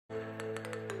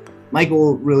my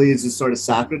goal really is to start a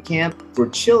soccer camp for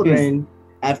children,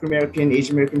 African-American,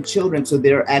 Asian-American children. So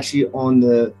they're actually on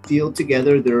the field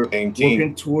together. They're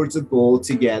working towards a goal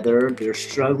together. They're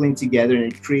struggling together,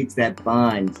 and it creates that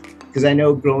bond. Because I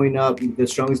know growing up, the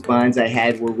strongest bonds I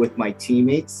had were with my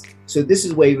teammates. So this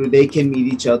is a way where they can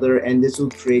meet each other, and this will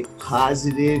create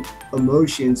positive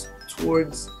emotions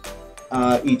towards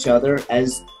each other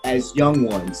as young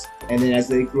ones. And then as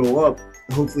they grow up,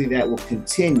 hopefully that will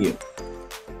continue.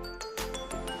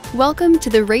 Welcome to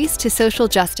The Race to Social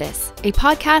Justice, a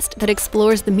podcast that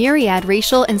explores the myriad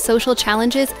racial and social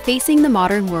challenges facing the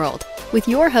modern world, with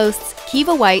your hosts,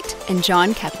 Kiva White and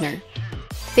John Kepner.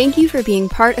 Thank you for being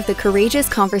part of the courageous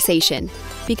conversation,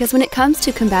 because when it comes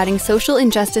to combating social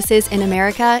injustices in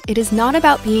America, it is not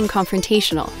about being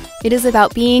confrontational. It is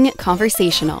about being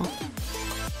conversational.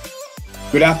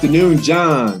 Good afternoon,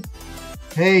 John.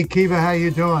 Hey, Kiva, how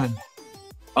you doing?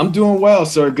 I'm doing well,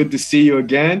 sir. Good to see you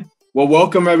again. Well,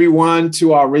 welcome everyone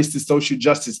to our Race to Social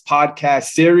Justice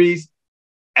podcast series.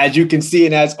 As you can see,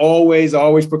 and as always, I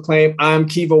always proclaim, I'm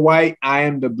Kiva White. I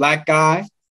am the Black guy.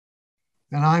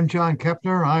 And I'm John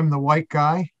Kepner. I'm the white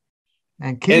guy.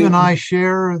 And Kiva and I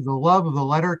share the love of the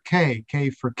letter K. K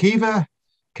for Kiva,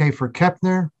 K for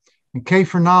Kepner, and K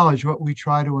for knowledge, what we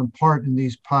try to impart in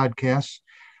these podcasts,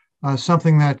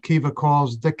 something that Kiva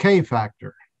calls the K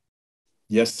factor.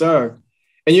 Yes, sir.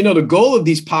 And, you know, the goal of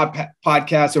these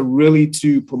podcasts are really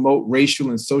to promote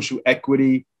racial and social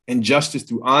equity and justice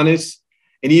through honest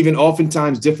and even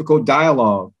oftentimes difficult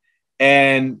dialogue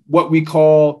and what we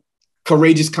call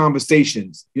courageous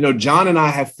conversations. You know, John and I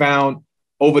have found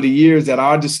over the years that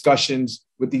our discussions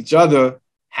with each other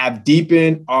have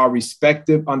deepened our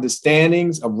respective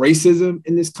understandings of racism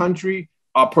in this country,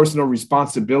 our personal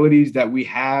responsibilities that we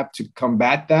have to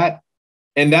combat that.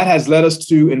 And that has led us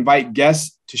to invite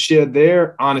guests to share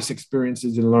their honest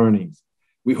experiences and learnings.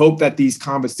 We hope that these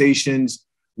conversations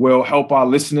will help our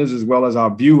listeners as well as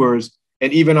our viewers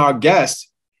and even our guests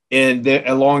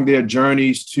along their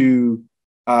journeys to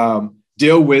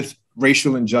deal with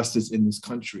racial injustice in this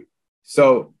country.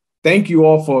 So thank you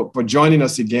all for joining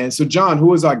us again. So John,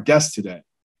 who is our guest today?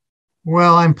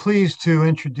 Well, I'm pleased to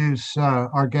introduce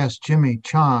our guest, Jimmy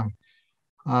Chong.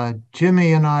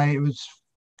 Jimmy and I, it was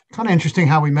kind of interesting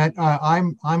how we met.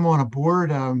 I'm on a board,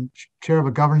 chair of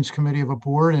a governance committee of a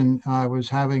board, and I was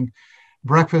having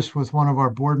breakfast with one of our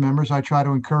board members. I try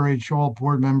to encourage all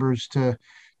board members to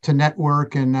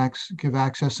network and give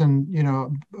access. And, you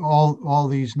know, all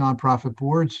these nonprofit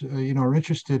boards, are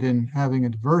interested in having a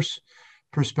diverse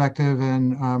perspective.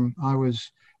 And I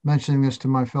was mentioning this to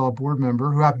my fellow board member,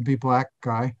 who happened to be a Black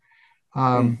guy.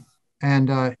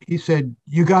 And he said,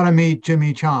 you got to meet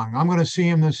Jimmy Chong. I'm going to see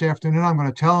him this afternoon. I'm going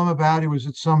to tell him about it. He was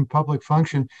at some public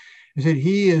function. He said,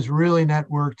 he is really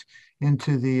networked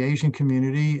into the Asian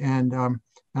community, and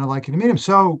I'd like you to meet him.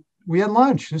 So we had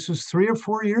lunch. This was 3 or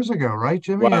 4 years ago, right,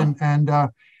 Jimmy? Wow.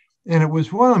 And it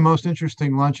was one of the most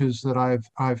interesting lunches that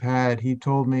I've had. He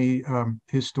told me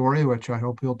his story, which I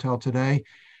hope he'll tell today.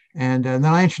 And then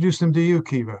I introduced him to you,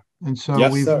 Kiva. And so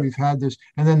yes, we've had this,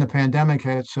 and then the pandemic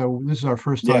hit. So this is our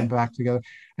first time back together.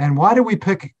 And why did we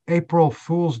pick April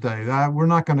Fool's Day? We're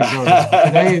not going to go there.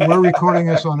 Today. We're recording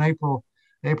this on April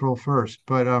 1st.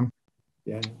 But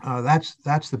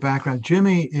that's the background.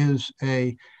 Jimmy is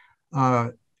a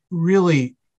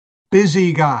really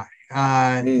busy guy.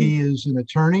 He is an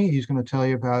attorney. He's going to tell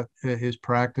you about his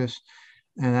practice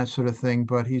and that sort of thing.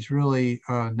 But he's really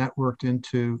networked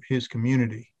into his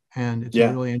community. And it's a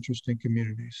really interesting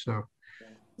community. So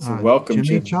welcome,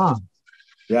 Jimmy Chong.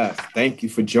 Yes, thank you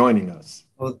for joining us.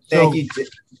 Well, thank you,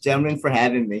 gentlemen, for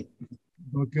having me.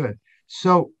 Well, good.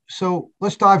 So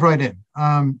let's dive right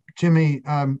in. Jimmy,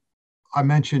 I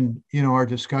mentioned, our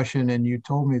discussion, and you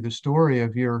told me the story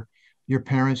of your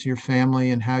parents, your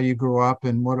family, and how you grew up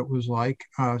and what it was like.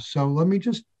 So let me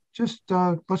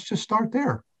let's just start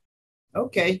there.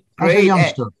 Okay, great. As a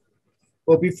youngster.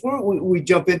 Well, before we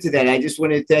jump into that, I just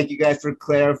want to thank you guys for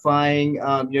clarifying,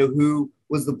 who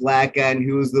was the Black guy and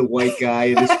who was the white guy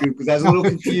in this group, because I was a little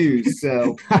confused.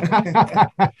 So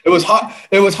it was hard.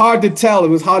 It was hard to tell. It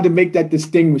was hard to make that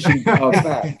distinguishing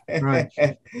fact. Right.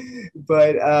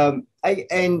 But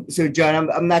so John,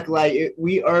 I'm not gonna lie.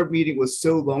 Our meeting was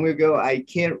so long ago. I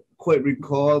can't quite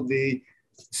recall the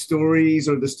stories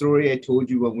or the story I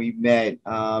told you when we met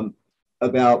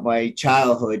about my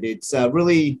childhood. It's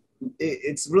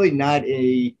really not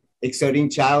a exciting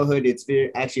childhood. It's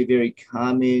actually a very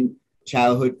common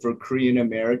childhood for Korean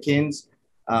Americans.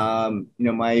 I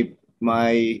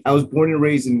was born and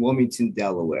raised in Wilmington,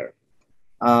 Delaware.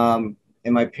 And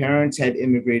my parents had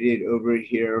immigrated over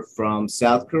here from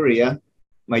South Korea.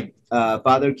 My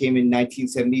father came in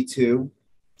 1972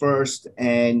 first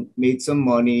and made some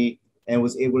money and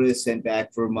was able to send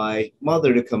back for my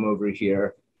mother to come over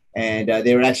here. And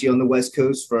they were actually on the West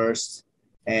Coast first,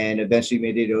 and eventually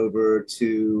made it over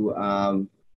to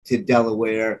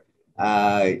Delaware.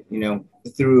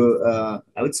 Through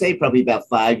I would say probably about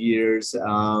 5 years.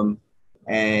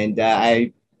 And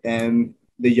I am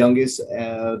the youngest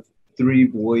of three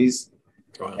boys.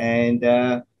 Wow. And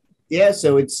so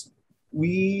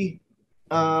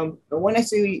when I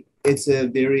say it's a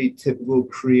very typical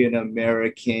Korean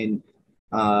American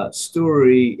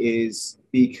story, is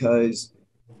because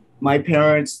my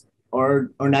parents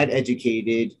are not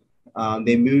educated.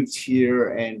 They moved here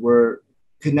and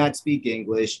could not speak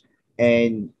English,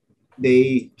 and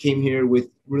they came here with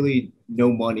really no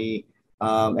money.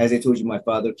 As I told you, my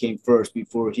father came first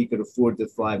before he could afford to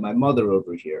fly my mother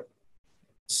over here.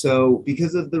 So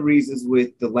because of the reasons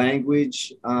with the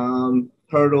language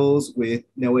hurdles, with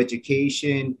no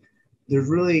education, there's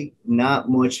really not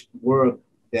much work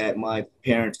that my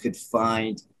parents could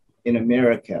find in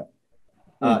America.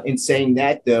 In saying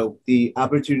that, though, the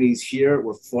opportunities here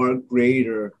were far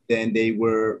greater than they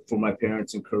were for my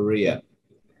parents in Korea.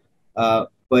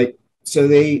 But so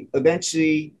they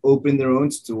eventually opened their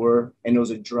own store, and it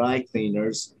was a dry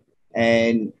cleaners.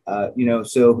 And,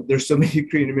 so there's so many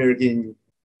Korean American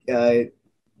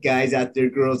guys out there,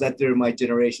 girls out there in my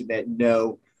generation that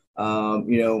know,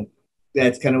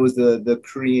 that's kind of was the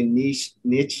Korean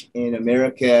niche in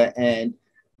America. And,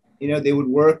 they would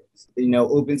work,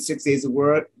 open 6 days a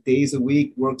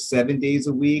week, work 7 days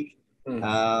a week. We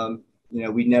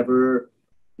never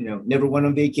went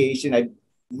on vacation. I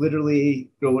literally,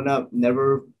 growing up,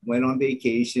 never went on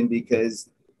vacation because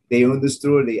they owned the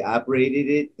store, they operated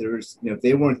it. There's, if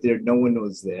they weren't there, no one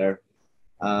was there.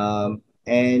 But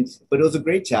it was a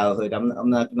great childhood. I'm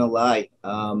not gonna lie.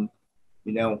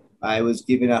 I was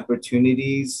given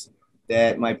opportunities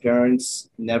that my parents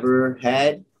never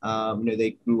had.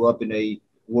 They grew up in a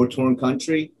war-torn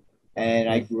country, and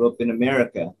I grew up in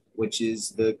America, which is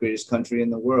the greatest country in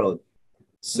the world.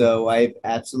 So I have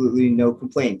absolutely no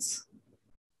complaints.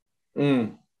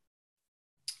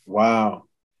 Wow.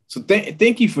 So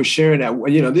thank you for sharing that.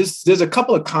 There's a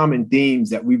couple of common themes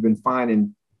that we've been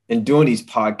finding in doing these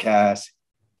podcasts.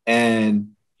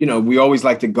 And, we always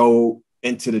like to go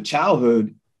into the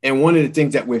childhood. And one of the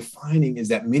things that we're finding is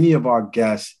that many of our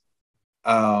guests,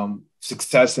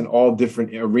 success in all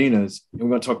different arenas, and we're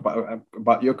going to talk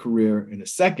about your career in a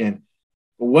second.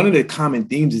 But one of the common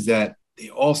themes is that they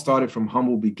all started from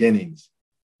humble beginnings.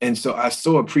 And so I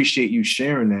so appreciate you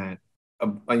sharing that,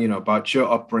 about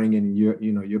your upbringing,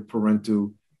 your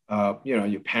parental,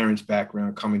 your parents'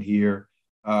 background coming here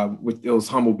with those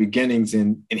humble beginnings.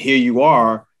 And here you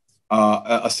are,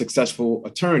 a successful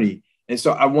attorney. And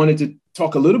so I wanted to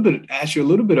ask you a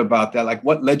little bit about that. Like,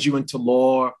 what led you into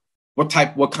law? What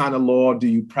kind of law do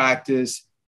you practice?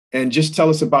 And just tell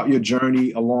us about your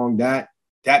journey along that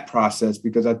process,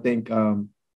 because I think,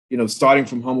 starting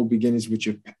from humble beginnings with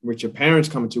your parents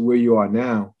coming to where you are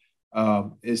now,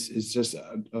 is just,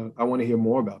 I want to hear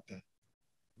more about that.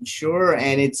 Sure.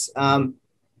 And it's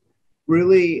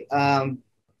really,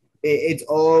 it's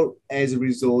all as a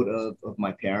result of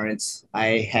my parents.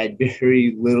 I had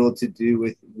very little to do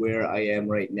with where I am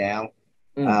right now.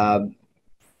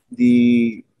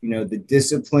 The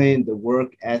discipline, the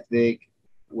work ethic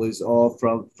was all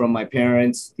from my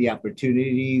parents. The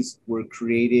opportunities were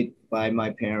created by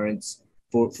my parents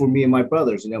for me and my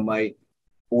brothers. My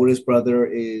oldest brother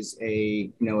is a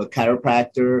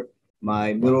chiropractor.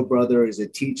 My middle brother is a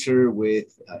teacher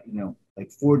with, like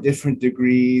 4 different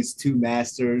degrees, 2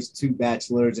 masters, 2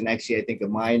 bachelors, and actually I think a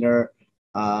minor,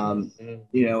 and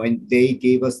they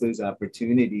gave us those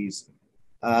opportunities.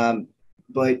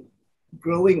 But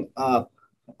growing up,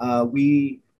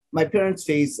 my parents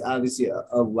faced obviously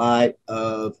a lot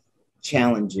of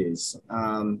challenges.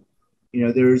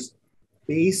 There's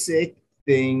basic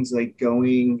things like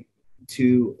going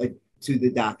to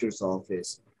the doctor's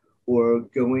office, or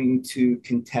going to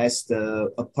contest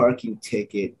a parking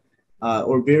ticket,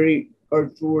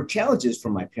 or challenges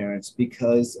from my parents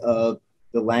because of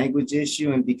the language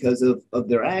issue and because of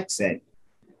their accent.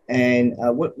 And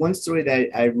one story that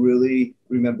I really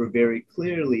remember very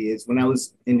clearly is when I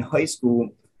was in high school,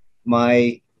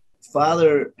 my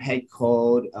father had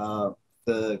called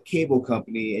the cable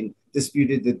company and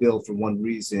disputed the bill for one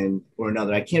reason or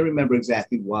another. I can't remember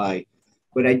exactly why,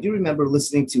 but I do remember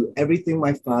listening to everything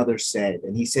my father said,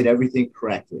 and he said everything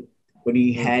correctly, but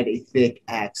he had a thick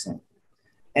accent.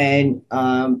 And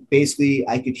basically,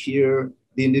 I could hear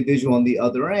the individual on the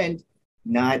other end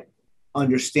not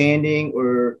understanding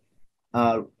or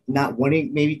not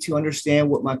wanting maybe to understand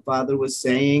what my father was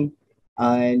saying.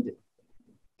 And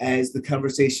as the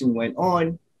conversation went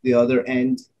on, the other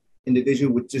end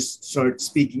individual would just start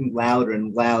speaking louder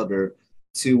and louder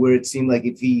to where it seemed like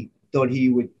if he thought he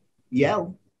would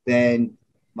yell, then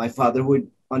my father would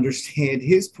understand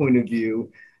his point of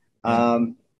view.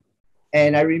 And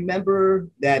I remember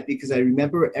that because I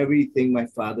remember everything my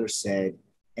father said.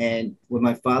 And when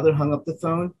my father hung up the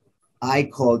phone, I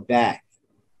called back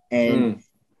and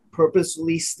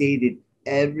purposefully stated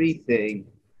everything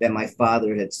that my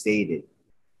father had stated.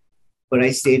 But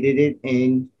I stated it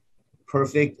in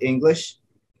perfect English,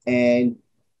 and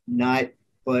not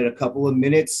but a couple of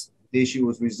minutes, the issue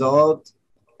was resolved,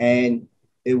 and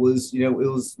it was,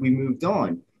 we moved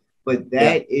on. But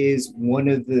that is one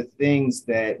of the things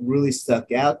that really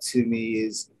stuck out to me,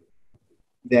 is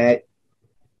that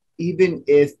even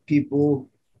if people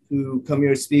who come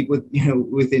here speak with,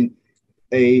 within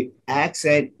a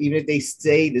accent, even if they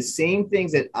say the same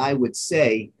things that I would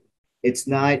say, it's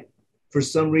not, for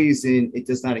some reason, it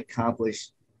does not accomplish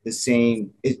the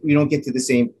same. We don't get to the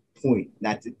same point,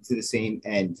 not to the same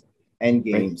end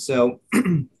game. Right. So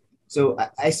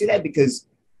I say that because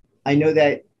I know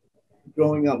that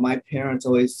growing up, my parents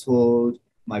always told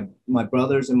my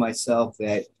brothers and myself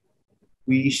that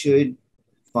we should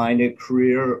find a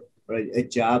career or a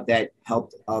job that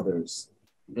helped others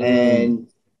and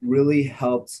really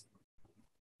helped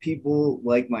people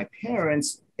like my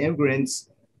parents, immigrants,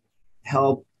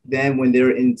 help them when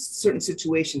they're in certain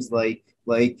situations like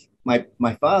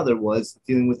my father was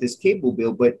dealing with this cable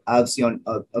bill, but obviously on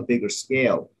a bigger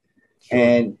scale. Sure.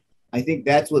 And I think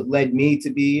that's what led me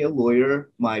to be a lawyer,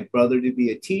 my brother to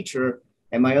be a teacher,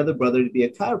 and my other brother to be a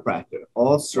chiropractor,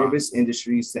 all service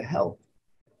industries to help.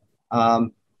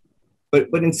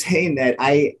 But in saying that,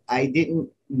 I didn't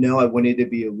know I wanted to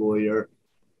be a lawyer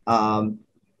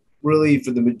really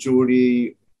for the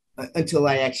majority until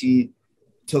I actually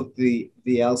took the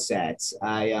LSATs.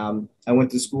 I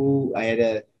went to school. I had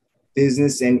a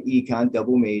business and econ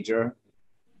double major.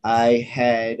 I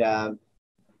had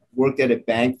worked at a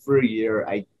bank for a year.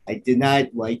 I did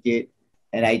not like it,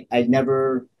 and I'd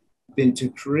never been to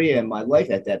Korea in my life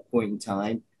at that point in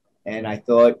time. And I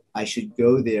thought I should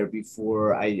go there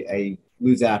before I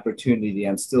lose the opportunity.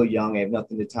 I'm still young. I have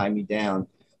nothing to tie me down.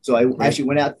 So I actually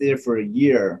went out there for a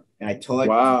year, and I taught.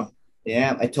 Wow.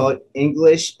 Yeah, I taught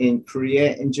English in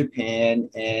Korea and Japan,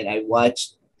 and I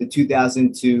watched the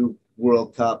 2002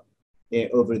 World Cup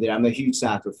over there. I'm a huge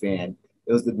soccer fan.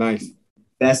 It was the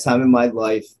best time in my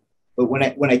life. But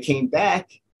when I came back,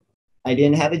 I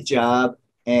didn't have a job,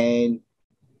 and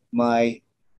I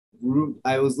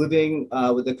was living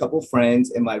with a couple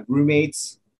friends, and my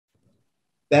roommate's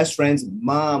best friend's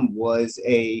mom was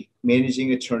a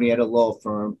managing attorney at a law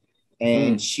firm,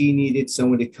 and she needed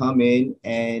someone to come in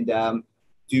and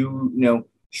do,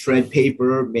 shred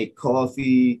paper, make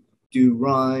coffee, do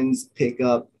runs, pick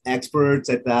up experts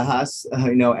at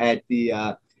the at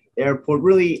the airport,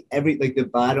 really the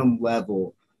bottom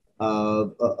level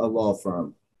of a law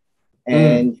firm.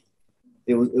 And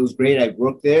it was great. I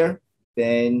worked there.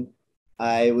 Then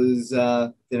I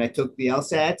took the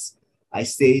LSATs. I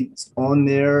stayed on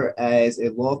there as a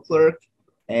law clerk.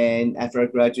 And after I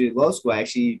graduated law school, I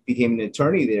actually became an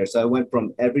attorney there. So I went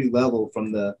from every level,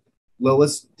 from the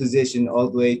lowest position all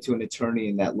the way to an attorney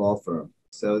in that law firm.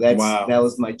 So that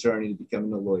was my journey to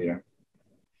becoming a lawyer.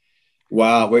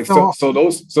 Wow. Wait, so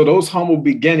those humble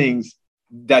beginnings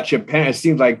that your parents,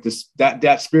 seems like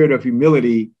that spirit of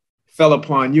humility fell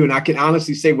upon you. And I can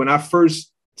honestly say, when I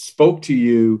first spoke to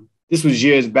you, this was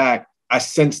years back, I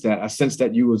sensed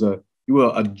that you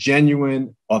were a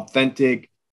genuine, authentic,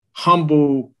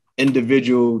 humble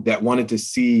individual that wanted to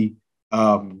see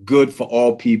good for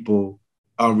all people,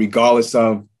 regardless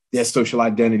of their social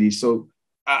identity. So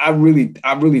I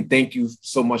really thank you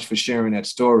so much for sharing that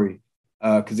story,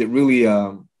 because it really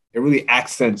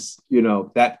accents,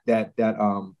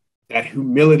 that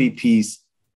humility piece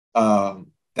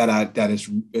that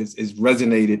is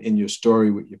resonated in your story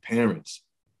with your parents.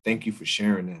 Thank you for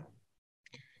sharing that.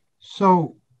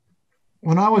 So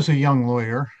when I was a young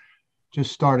lawyer,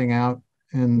 just starting out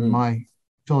in my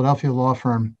Philadelphia law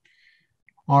firm,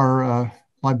 our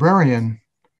librarian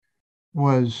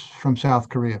was from South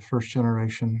Korea, first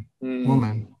generation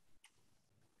woman.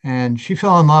 And she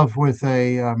fell in love with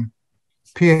a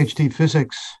PhD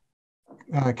physics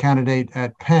candidate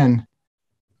at Penn,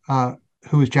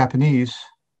 who was Japanese.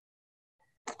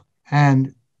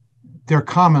 And their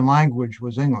common language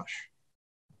was English.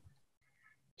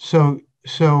 So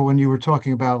when you were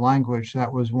talking about language,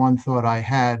 that was one thought I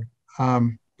had.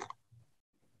 And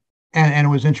it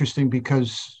was interesting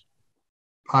because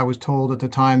I was told at the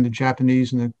time the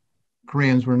Japanese and the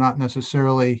Koreans were not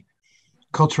necessarily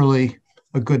culturally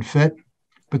a good fit,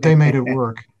 but they made it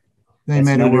work. They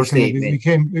made it work,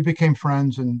 and we became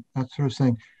friends and that sort of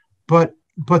thing. But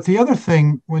the other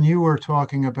thing, when you were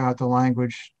talking about the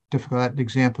language difficult, that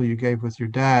example you gave with your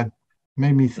dad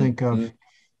made me think of.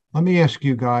 Let me ask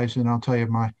you guys, and I'll tell you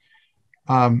my.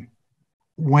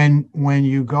 When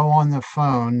you go on the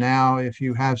phone now, if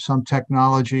you have some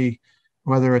technology,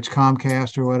 whether it's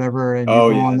Comcast or whatever, and you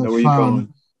go on the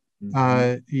phone,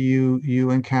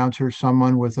 you encounter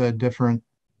someone with a different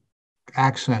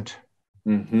accent,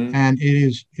 and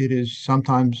it is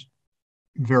sometimes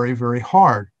very, very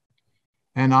hard,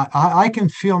 and I can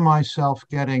feel myself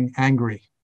getting angry,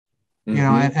 you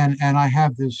know, and I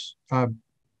have this,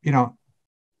 you know,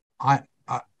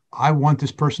 I want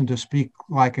this person to speak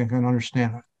like I can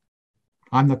understand it.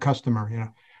 I'm the customer, you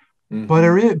know. But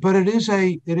it is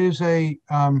a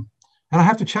and I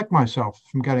have to check myself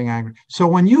from getting angry. So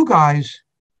when you guys,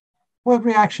 what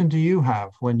reaction do you have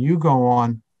when you go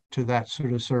on to that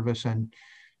sort of service and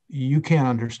you can't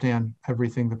understand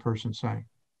everything the person's saying?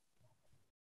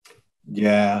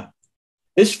 Yeah,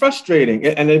 it's frustrating,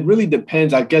 and it really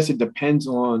depends. I guess it depends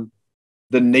on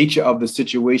the nature of the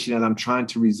situation that I'm trying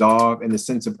to resolve and the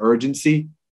sense of urgency.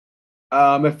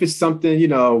 If it's something, you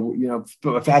know,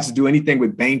 if it has to do anything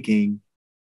with banking,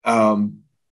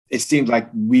 it seems like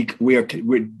we're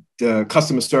the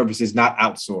customer service is not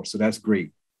outsourced, so that's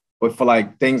great. But for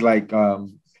like things like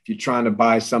if you're trying to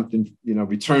buy something, you know,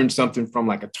 return something from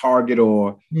like a Target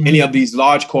or any of these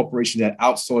large corporations that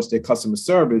outsource their customer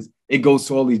service, it goes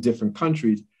to all these different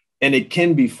countries, and it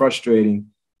can be frustrating.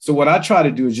 So what I try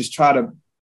to do is just try to,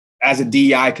 as a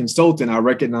DEI consultant, I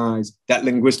recognize that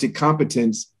linguistic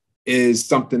competence is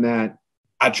something that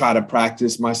I try to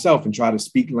practice myself and try to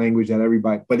speak language that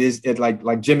everybody, but it's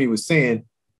like Jimmy was saying,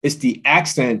 it's the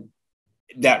accent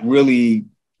that really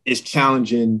is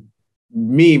challenging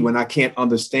me when I can't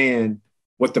understand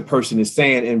what the person is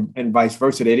saying, and vice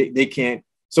versa. They can't.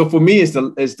 So for me, it's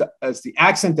the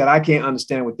accent that I can't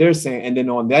understand what they're saying. And then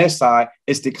on their side,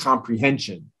 it's the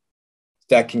comprehension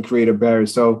that can create a barrier.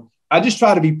 So I just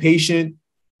try to be patient.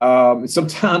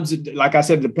 Sometimes, like I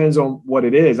said, it depends on what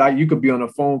it is. You could be on the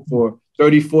phone for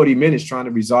 30, 40 minutes trying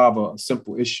to resolve a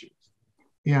simple issue.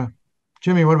 Yeah.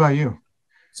 Jimmy, what about you?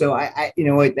 So I you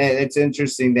know what, it's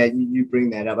interesting that you bring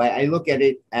that up. I look at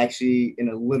it actually in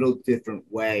a little different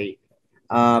way.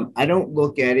 I don't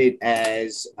look at it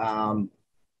as,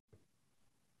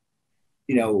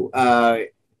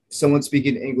 someone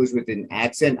speaking English with an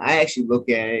accent. I actually look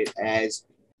at it as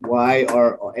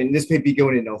and this may be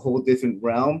going in a whole different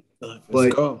realm,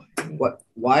 but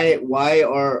why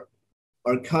are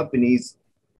our companies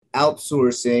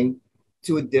outsourcing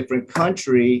to a different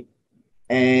country?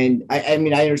 And I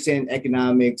mean, I understand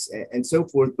economics and so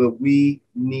forth, but we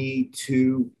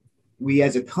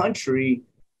as a country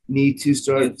need to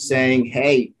start saying,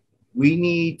 hey, we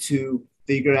need to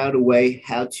figure out a way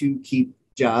how to keep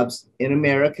jobs in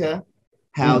America,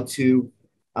 how to,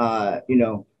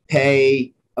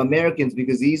 pay Americans,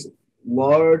 because these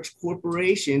large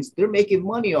corporations, they're making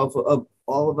money off of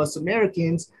all of us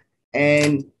Americans,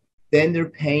 and then they're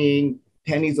paying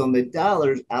pennies on the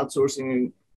dollars,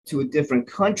 outsourcing to a different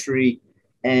country.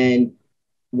 And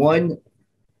one,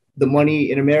 the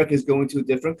money in America is going to a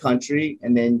different country,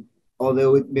 and then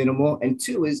although it's minimal, and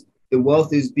two is the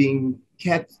wealth is being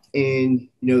kept in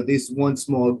this one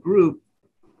small group,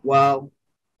 while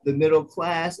the middle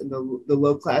class and the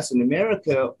low class in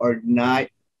America are not,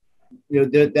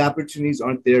 the opportunities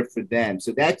aren't there for them.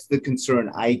 So that's the concern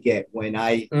I get when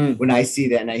I see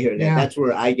that and I hear that. Yeah. That's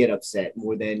where I get upset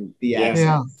more than the accent.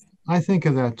 Yeah, I think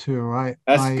of that too.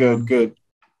 Good.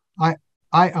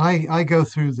 I go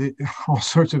through all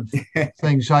sorts of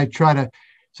things. I try to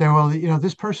say, well,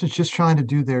 this person's just trying to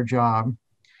do their job.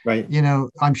 Right.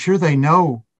 I'm sure they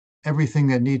know everything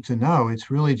they need to know. It's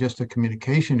really just a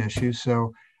communication issue.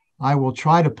 So I will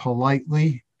try to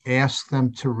politely ask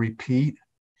them to repeat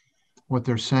what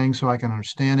they're saying so I can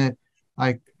understand it.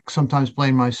 I sometimes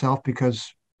blame myself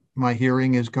because my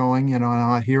hearing is going, I'm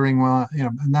not hearing well,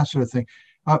 and that sort of thing.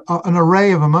 An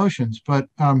array of emotions, but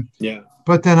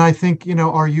But then I think,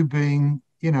 are you being,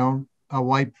 a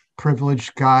white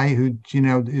privileged guy who,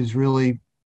 is really,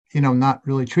 not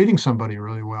really treating somebody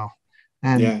really well,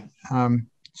 and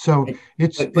so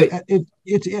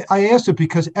I asked it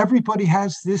because everybody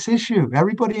has this issue.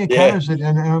 Everybody encounters it,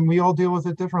 and we all deal with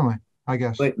it differently, I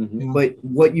guess. But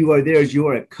what you are there is you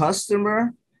are a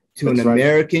customer to an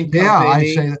American company. Yeah, I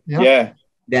say that. Yeah.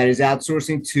 That is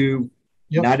outsourcing to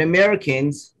not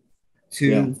Americans,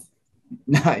 to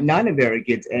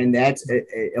non-Americans, and that's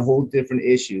a whole different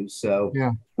issue. So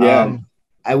Yeah. Yeah.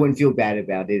 I wouldn't feel bad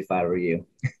about it if I were you.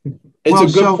 It's Well, a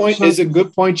good so- point. so- It's a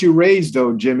good point you raised,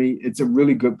 though, Jimmy. It's a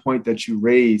really good point that you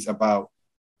raise about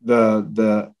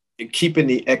the keeping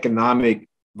the economic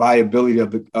viability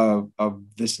of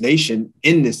this nation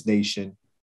in this nation.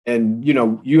 And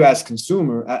you as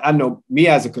consumer, I know me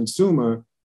as a consumer,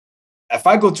 if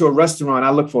I go to a restaurant, I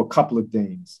look for a couple of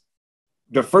things.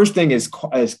 The first thing is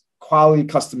quality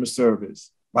customer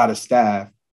service by the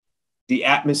staff, the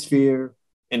atmosphere,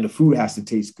 and the food has to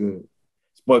taste good.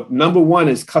 But number one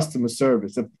is customer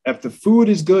service. If the food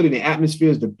is good and the atmosphere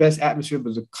is the best atmosphere,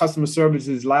 but the customer service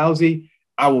is lousy,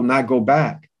 I will not go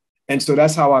back. And so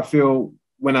that's how I feel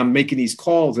when I'm making these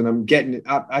calls and I'm getting it.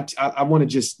 I want to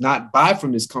just not buy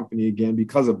from this company again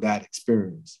because of that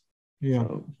experience. Yeah.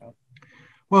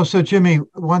 Well, so Jimmy,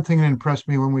 one thing that impressed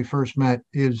me when we first met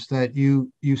is that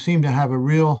you seem to have a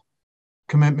real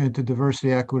commitment to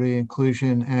diversity, equity,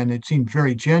 inclusion, and it seemed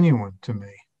very genuine to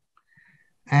me.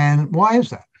 And why is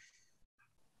that?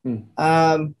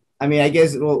 I mean, I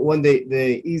guess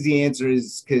the easy answer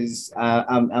is because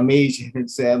I'm Asian,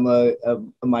 so I'm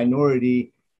a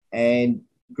minority, and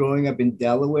growing up in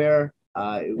Delaware,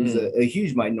 it was a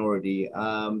huge minority.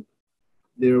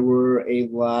 There were a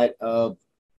lot of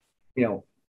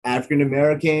African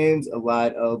Americans, a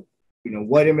lot of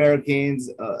white Americans,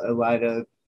 a lot of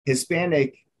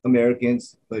Hispanic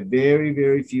Americans, but very,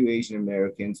 very few Asian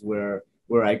Americans where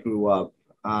I grew up.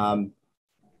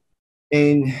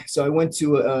 And so I went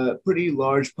to a pretty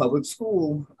large public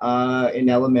school in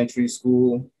elementary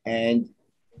school, and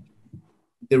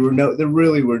there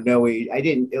really were no.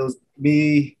 It was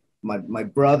me, my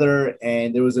brother,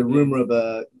 and there was a rumor of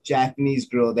a Japanese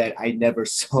girl that I never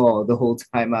saw the whole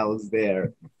time I was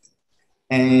there.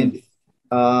 And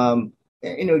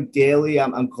daily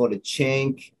I'm called a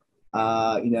chink.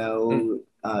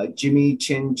 Jimmy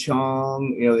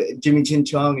Chong,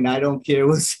 and I don't care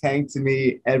was saying to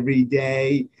me every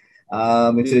day.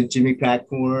 It's a Jimmy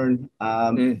Crackcorn.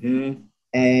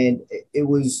 And it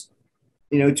was,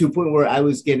 to a point where I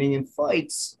was getting in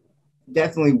fights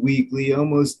definitely weekly,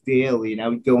 almost daily. And I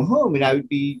would go home and I would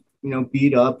be,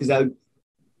 beat up because I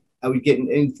would get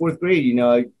in fourth grade,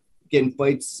 I'd get in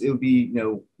fights. It would be,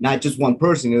 not just one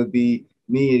person, it would be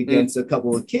me against a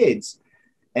couple of kids.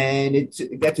 And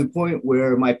it got to a point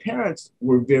where my parents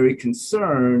were very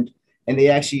concerned, and they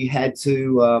actually had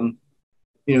to,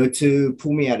 to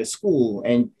pull me out of school.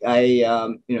 And I,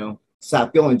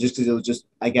 stopped going just because it was just,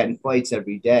 I got in fights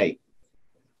every day.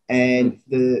 And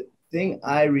the thing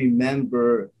I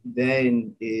remember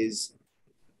then is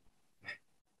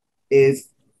if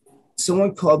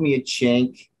someone called me a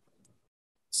chink,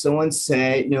 someone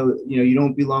said, you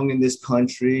don't belong in this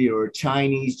country, or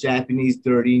Chinese, Japanese,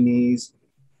 dirty knees,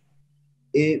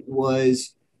 it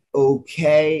was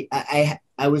okay.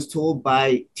 I was told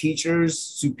by teachers,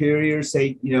 superiors,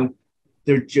 say,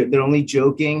 they're only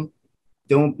joking.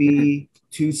 Don't be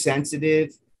too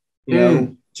sensitive.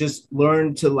 Just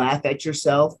learn to laugh at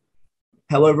yourself.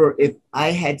 However, if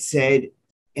I had said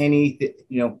anything,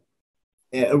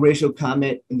 a racial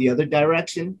comment in the other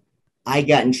direction, I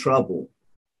got in trouble.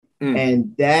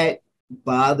 And that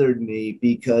bothered me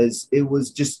because it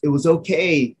was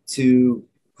okay to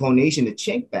call nation a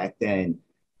chink back then,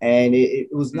 and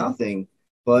it was nothing.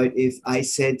 But if I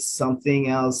said something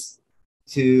else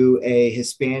to a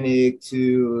Hispanic,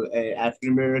 to an African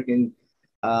American,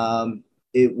 I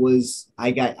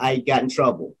got in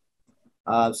trouble.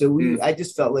 I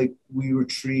just felt like we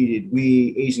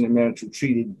Asian Americans were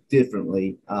treated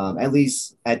differently, at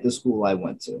least at the school I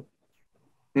went to.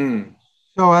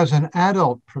 So as an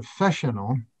adult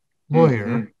professional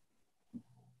lawyer,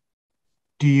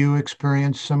 do you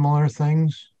experience similar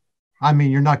things? I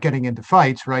mean, you're not getting into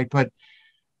fights, right? But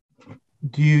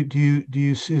do you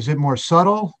is it more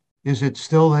subtle? Is it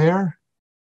still there?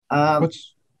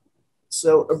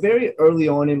 So very early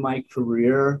on in my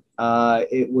career,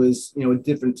 it was, a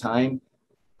different time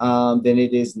than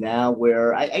it is now,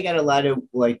 where I got a lot of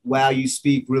like, wow, you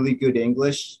speak really good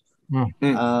English.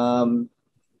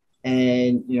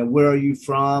 And where are you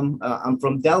from? I'm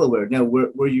from Delaware. No,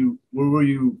 where were you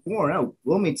born? Oh,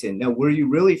 Wilmington. No, where are you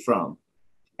really from?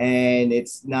 And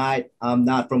it's not, I'm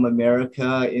not from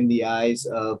America in the eyes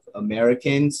of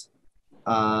Americans.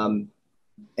 And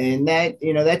that,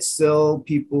 that's still,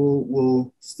 people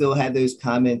will still have those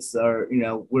comments, or,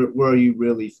 where are you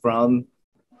really from?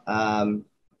 I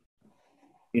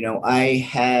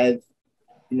have,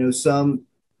 some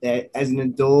that as an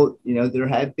adult, there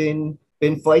have been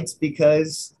fights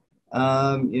because,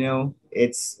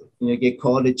 it's, get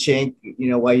called a chink,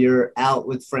 while you're out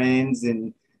with friends,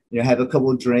 and have a couple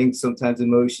of drinks. Sometimes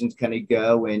emotions kind of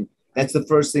go, and that's the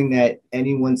first thing that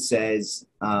anyone says.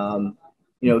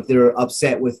 If they're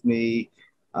upset with me,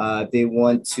 they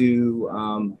want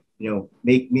to,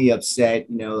 make me upset.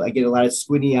 I get a lot of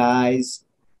squinty eyes.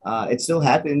 It still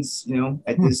happens,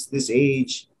 at this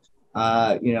age.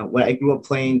 When I grew up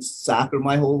playing soccer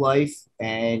my whole life,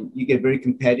 and you get very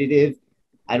competitive.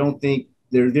 I don't think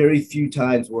there are very few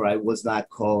times where I was not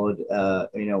called, a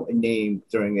name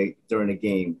during a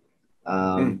game.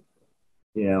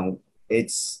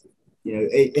 It's,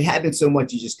 it happens so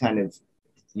much. You just kind of,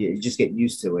 you just get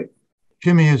used to it.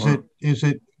 Jimmy, is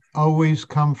it always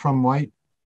come from white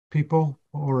people,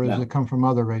 or does it come from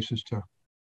other races too?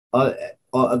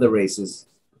 Other races.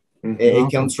 Mm-hmm.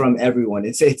 It comes from everyone.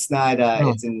 It's not.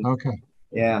 Okay.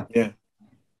 Yeah. Yeah.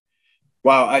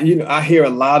 Wow. I hear a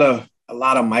lot of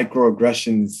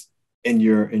microaggressions in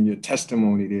your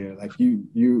testimony there. Like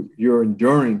you're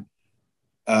enduring,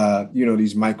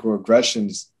 these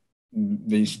microaggressions.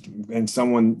 And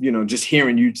someone, just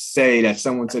hearing you say that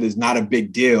someone said it's not a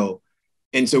big deal.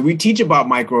 And so we teach about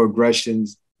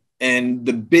microaggressions, and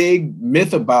the big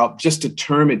myth about just the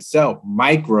term itself,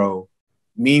 micro,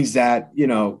 means that,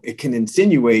 it can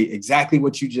insinuate exactly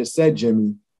what you just said,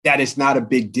 Jimmy, that it's not a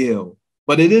big deal,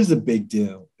 but it is a big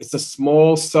deal. It's a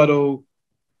small, subtle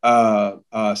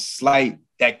slight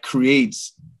that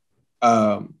creates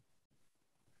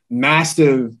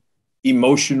massive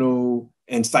emotional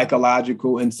and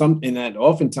psychological and that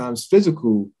oftentimes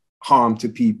physical harm to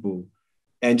people.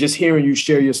 And just hearing you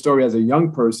share your story as a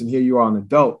young person, here you are an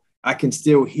adult, I can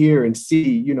still hear and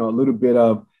see, a little bit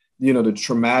of,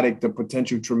 the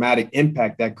potential traumatic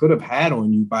impact that could have had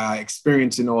on you by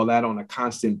experiencing all that on a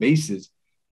constant basis.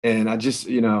 And I just,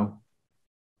 man,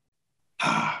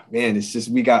 it's just,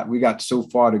 we got so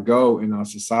far to go in our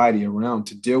society around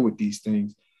to deal with these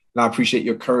things. And I appreciate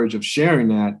your courage of sharing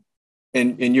that.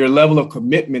 And your level of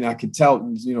commitment, I can tell,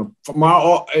 from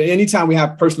anytime we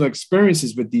have personal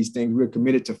experiences with these things, we're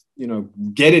committed to,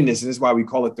 getting this. And that's why we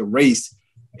call it the race.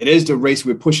 It is the race.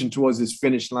 We're pushing towards this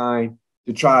finish line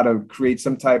to try to create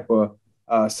some type of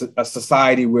a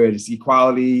society where there's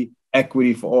equality,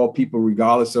 equity for all people,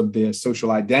 regardless of their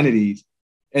social identities.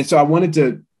 And so I wanted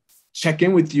to check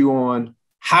in with you on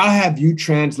how have you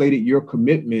translated your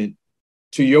commitment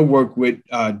to your work with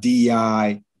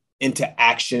DEI into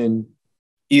action,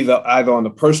 either on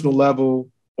the personal level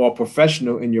or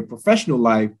professional in your professional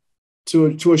life,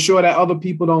 to assure that other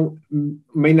people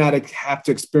may not have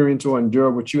to experience or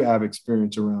endure what you have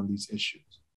experienced around these issues?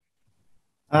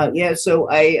 So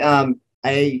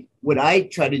what I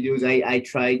try to do is I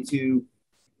try to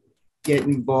get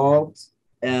involved,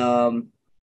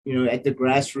 at the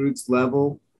grassroots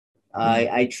level.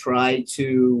 I try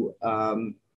to,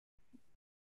 I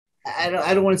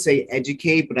don't want to say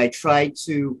educate, but I try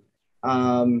to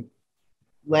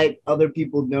let other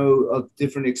people know of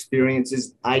different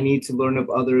experiences. I need to learn of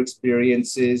other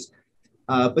experiences.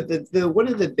 But the one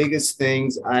of the biggest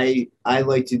things I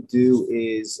like to do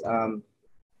is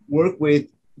work with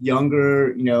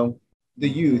younger, the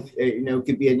youth. It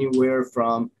could be anywhere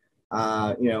from,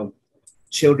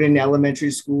 children in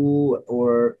elementary school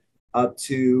or up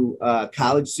to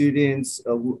college students,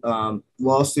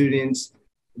 law students,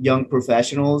 young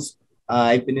professionals.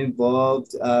 I've been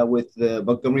involved with the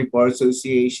Montgomery Bar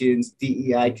Association's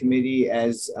DEI committee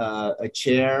as a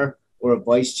chair or a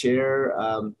vice chair.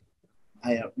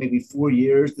 Maybe 4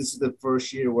 years. This is the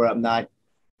first year where I'm not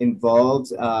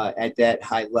involved at that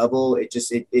high level.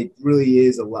 It really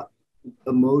is a lot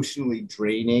emotionally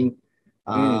draining.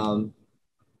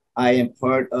 I am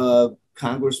part of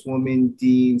Congresswoman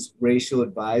Dean's Racial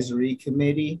Advisory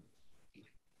Committee,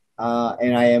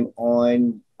 and I am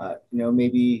on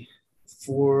maybe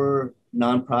 4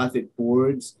 nonprofit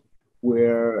boards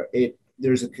where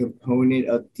there's a component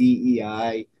of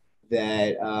DEI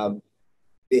that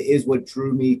is what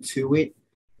drew me to it.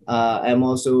 I'm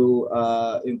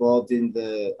also involved in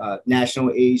the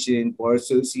National Asian Bar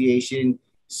Association,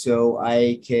 so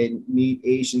I can meet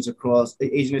Asian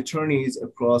attorneys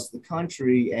across the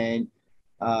country, and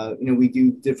we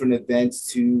do different events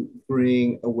to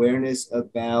bring awareness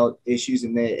about issues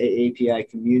in the AAPI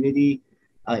community.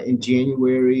 In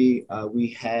January, we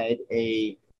had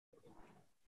an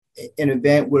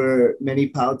event where many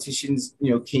politicians,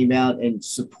 came out and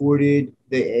supported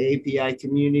the AAPI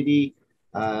community.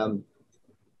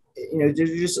 There's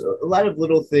just a lot of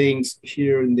little things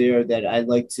here and there that I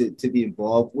like to be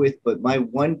involved with. But my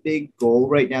one big goal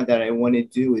right now that I want to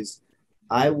do is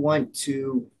I want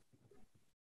to,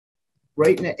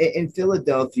 right now in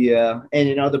Philadelphia and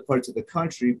in other parts of the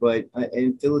country, but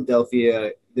in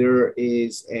Philadelphia, there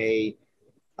is a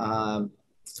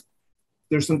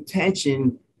there's some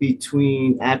tension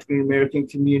between African American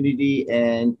community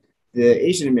and the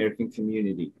Asian American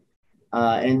community.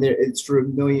 And it's for a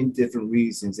million different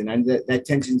reasons. And that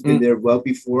tension's been there well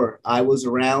before I was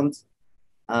around.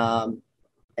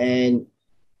 And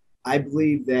I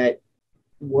believe that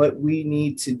what we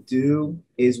need to do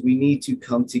is we need to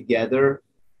come together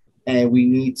and we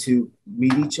need to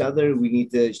meet each other. We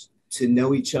need to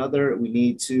know each other. We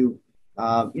need to,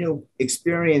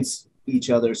 experience each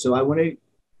other. So I want to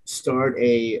start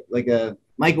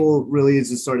my goal really is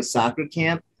to start a soccer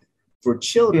camp for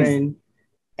children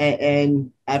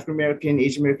and African American,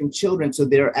 Asian American children. So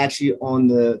they're actually on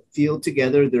the field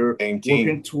together. They're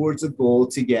working towards a goal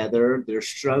together. They're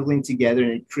struggling together,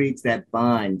 and it creates that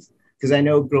bond. Because I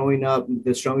know growing up,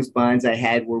 the strongest bonds I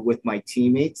had were with my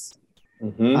teammates.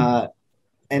 And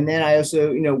then I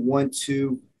also, want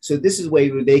to, so this is a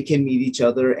way where they can meet each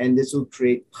other, and this will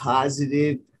create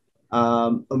positive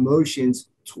emotions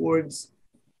towards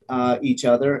each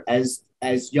other as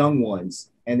young ones.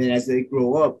 And then as they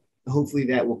grow up, hopefully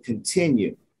that will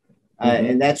continue.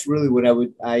 And that's really what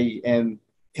I am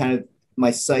kind of,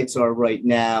 my sights are right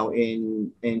now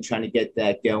in trying to get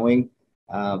that going.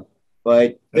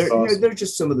 But they're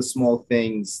just some of the small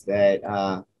things that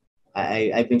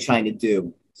I've been trying to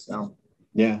do. So,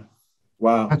 yeah.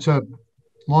 Wow. That's a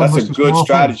good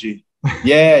strategy.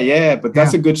 Yeah. But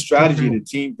that's a good strategy to to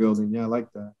team building. Yeah, I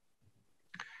like that.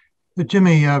 But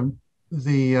Jimmy,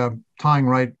 the tying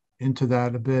right into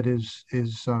that a bit is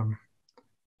a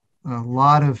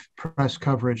lot of press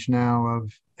coverage now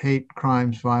of hate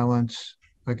crimes, violence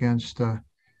against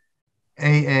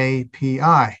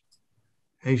AAPI,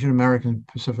 Asian American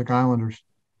Pacific Islanders.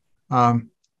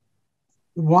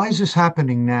 Why is this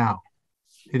happening now?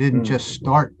 It didn't just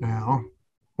start now.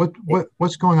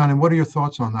 What's going on, and what are your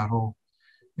thoughts on that whole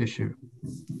issue?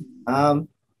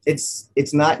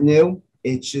 It's not new.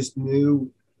 It's just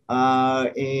new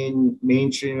in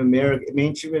mainstream America.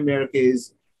 Mainstream America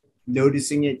is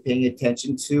noticing it, paying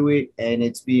attention to it, and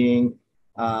it's being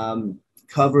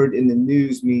covered in the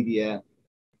news media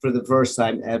for the first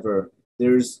time ever.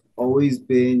 There's always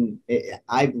been,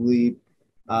 I believe,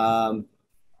 the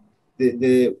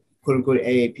quote unquote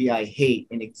AAPI hate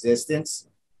in existence.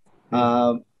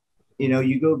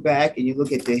 You go back and you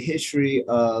look at the history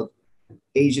of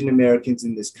Asian Americans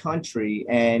in this country,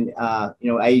 and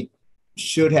I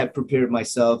should have prepared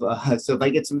myself. So if I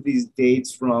get some of these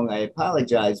dates wrong, I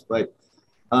apologize. But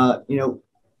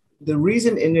the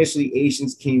reason initially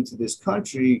Asians came to this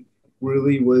country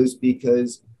really was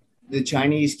because the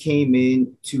Chinese came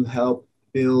in to help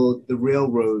build the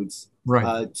railroads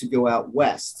to go out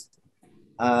west.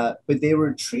 But they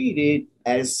were treated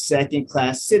as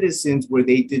second-class citizens where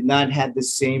they did not have the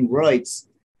same rights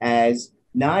as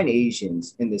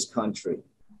non-Asians in this country.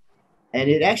 And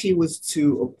it actually was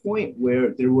to a point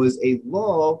where there was a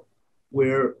law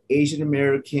where Asian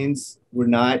Americans were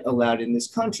not allowed in this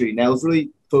country. Now, it was really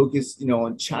focused,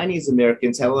 on Chinese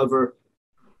Americans. However,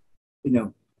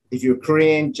 if you're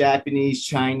Korean, Japanese,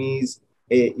 Chinese,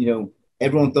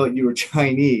 everyone thought you were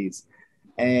Chinese.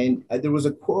 And there was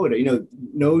a quota,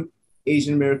 no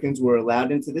Asian Americans were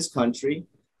allowed into this country.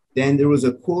 Then there was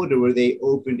a quota where they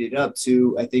opened it up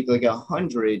to, I think, like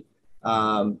 100,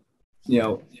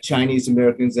 Chinese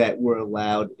Americans that were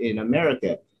allowed in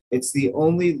America. It's the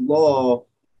only law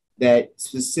that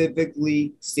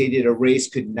specifically stated a race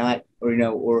could not,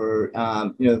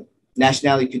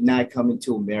 nationality could not come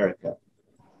into America.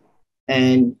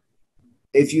 And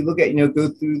if you look at, go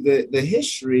through the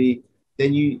history,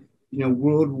 then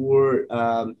World War,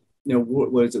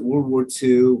 World War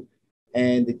II,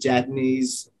 and the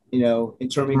Japanese,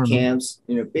 internment camps,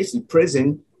 basically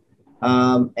prison,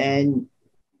 and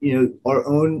our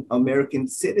own American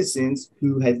citizens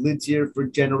who had lived here for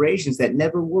generations that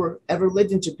never were ever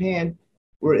lived in Japan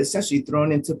were essentially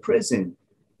thrown into prison,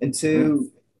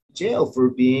 into jail for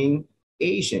being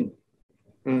Asian.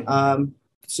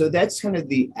 So that's kind of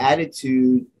the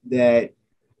attitude that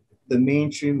the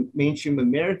mainstream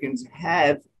Americans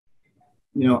have.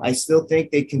 I still think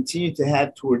they continue to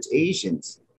have towards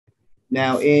Asians.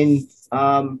 Now, in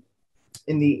the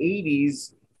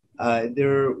 80s,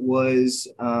 there was,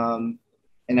 and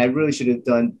I really should have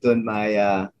done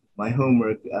my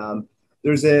homework.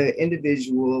 There's an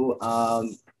individual,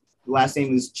 last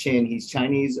name is Chin. He's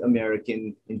Chinese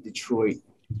American in Detroit,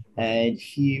 and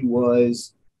he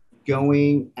was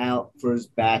going out for his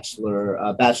bachelor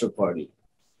party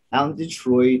out in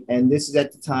Detroit. And this is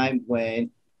at the time when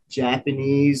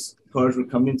Japanese cars were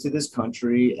coming into this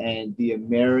country, and the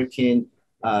American,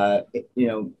 car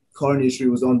industry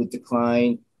was on the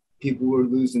decline. People were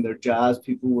losing their jobs.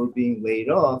 People were being laid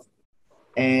off.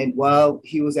 And while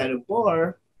he was at a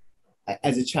bar,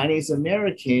 as a Chinese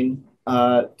American,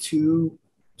 two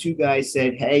guys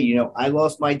said, "Hey, I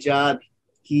lost my job.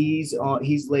 He's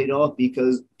laid off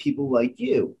because people like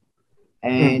you."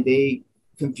 And they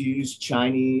confused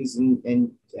Chinese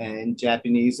and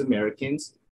Japanese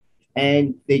Americans,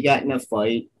 and they got in a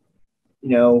fight.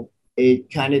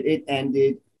 It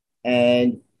ended,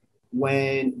 and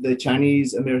when the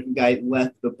Chinese American guy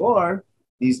left the bar,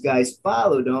 these guys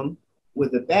followed him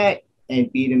with a bat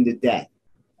and beat him to death.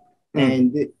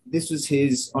 And this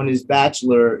was on his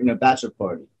bachelor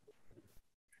party.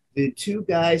 The two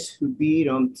guys who beat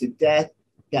him to death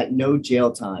got no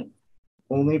jail time,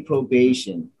 only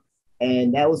probation.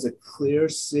 And that was a clear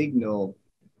signal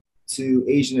to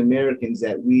Asian Americans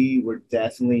that we were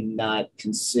definitely not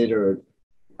considered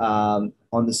on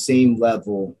the same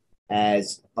level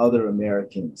as other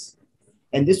Americans.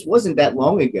 And this wasn't that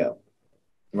long ago.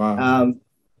 Wow.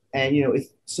 And, if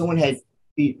someone had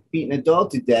beaten a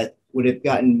dog to death, would have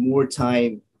gotten more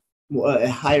time, a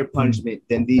higher punishment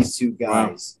than these two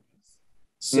guys. Wow.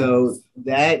 So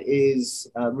that is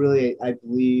really, I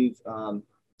believe,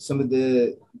 some of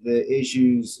the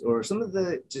issues or some of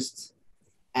the just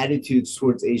attitudes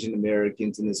towards Asian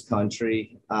Americans in this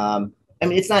country. I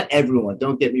mean, it's not everyone,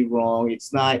 don't get me wrong.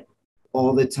 It's not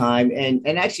all the time. And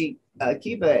actually,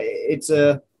 Kiva,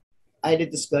 I had a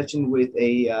discussion with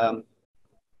a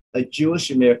Jewish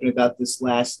American about this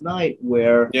last night,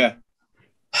 where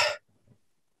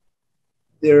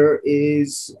there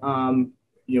is,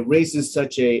 race is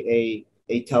such a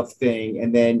tough thing.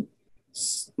 And then,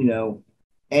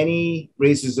 any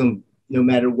racism, no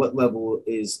matter what level,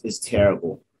 is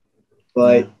terrible.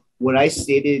 But what I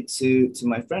stated to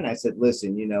my friend, I said,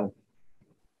 listen,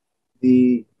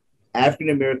 the African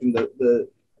American,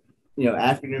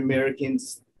 African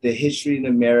Americans, the history in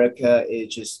America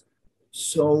is just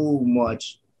so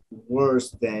much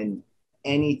worse than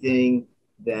anything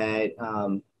that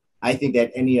I think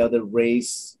that any other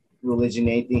race, religion,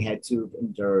 anything had to have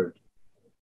endured.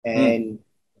 And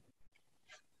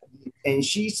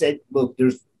she said, look,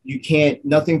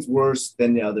 nothing's worse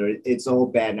than the other. It's all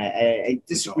bad. And I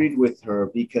disagreed with her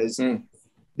because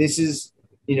this is,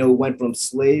 went from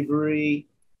slavery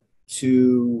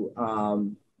to,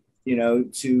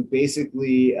 to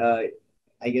basically,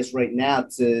 I guess right now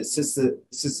to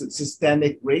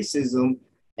systemic racism.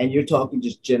 And you're talking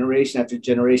just generation after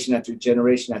generation after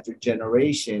generation after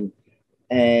generation.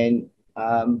 And,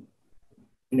 I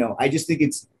just think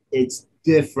it's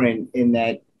different in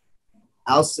that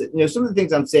some of the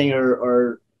things I'm saying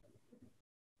are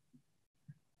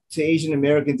to Asian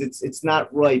Americans, it's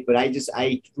not right, but I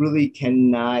really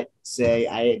cannot say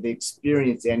I have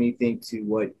experienced anything to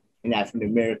what an African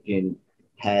American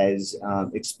has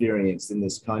experienced in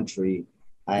this country.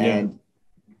 And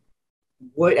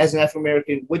what, as an African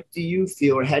American, what do you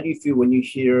feel, or how do you feel when you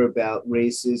hear about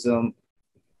racism,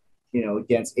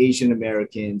 against Asian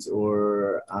Americans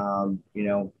or,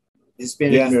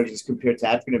 Hispanic Americans compared to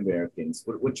African Americans?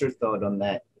 What's your thought on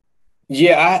that?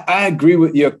 Yeah, I agree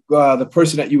with you. The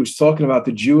person that you was talking about,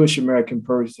 the Jewish American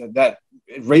person, that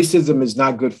racism is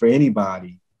not good for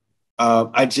anybody.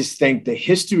 I just think the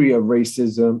history of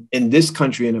racism in this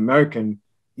country, in America,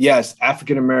 yes,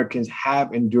 African Americans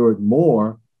have endured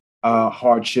more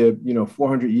hardship.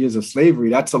 400 years of slavery,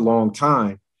 that's a long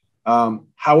time.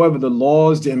 However, the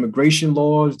laws, the immigration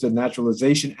laws, the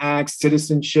Naturalization Act,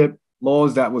 citizenship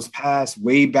laws that was passed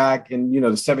way back in, the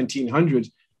 1700s,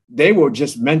 they were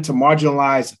just meant to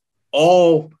marginalize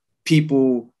all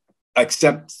people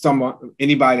except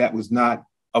anybody that was not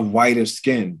of whiter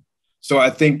skin. So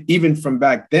I think even from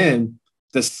back then,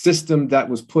 the system that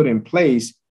was put in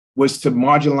place was to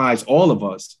marginalize all of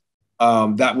us.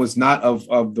 That was not of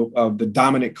the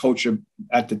dominant culture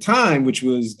at the time, which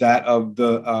was that of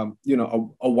a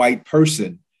white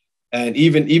person. And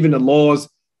even the laws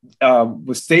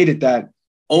was stated that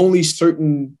only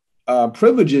certain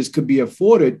privileges could be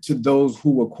afforded to those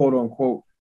who were quote unquote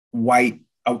white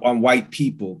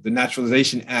people. The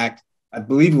Naturalization Act, I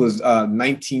believe it was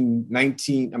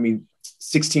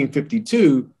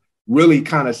 1652, really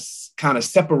kind of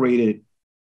separated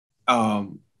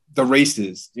the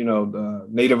races, the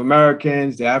Native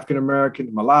Americans, the African Americans,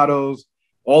 the mulattoes,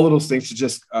 all of those things to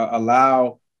just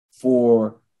allow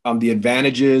for the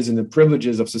advantages and the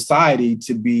privileges of society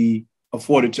to be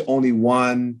afforded to only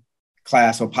one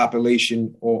class or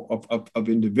population or of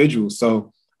individuals.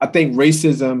 So I think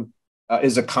racism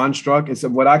is a construct. It's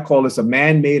what I call a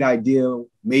man-made ideal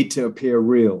made to appear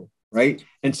real, right?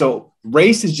 And so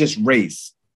race is just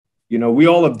race. We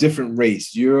all have different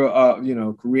race. You're,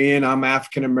 Korean, I'm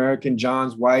African-American,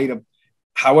 John's white.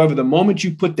 However, the moment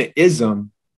you put the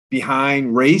ism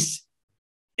behind race,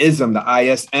 ism, the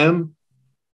ISM,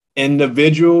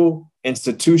 individual,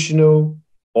 institutional,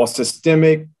 or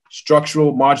systemic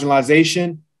structural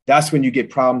marginalization, that's when you get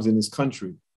problems in this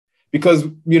country. Because,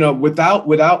 without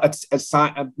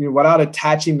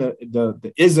attaching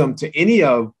the ism to any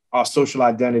of our social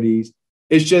identities,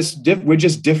 it's just we're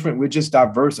just different. We're just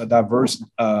a diverse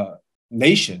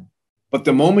nation. But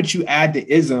the moment you add the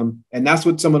ism, and that's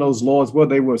what some of those laws were,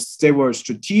 they were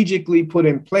strategically put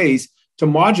in place to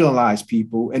marginalize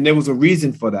people, and there was a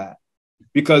reason for that.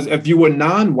 Because if you were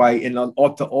non-white and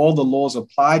all the laws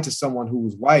applied to someone who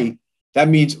was white, that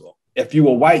means if you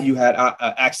were white, you had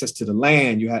access to the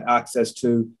land, you had access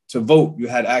to vote, you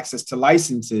had access to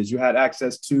licenses, you had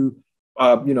access to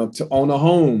own a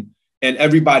home, and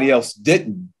everybody else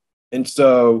didn't. And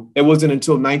so it wasn't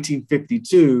until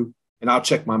 1952, and I'll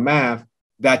check my math,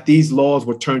 that these laws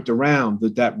were turned around,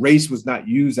 that race was not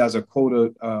used as a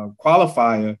quota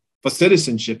qualifier for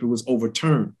citizenship. It was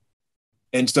overturned.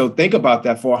 And so think about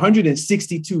that. For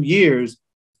 162 years,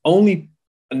 only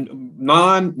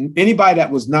anybody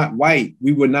that was not white,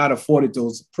 we were not afforded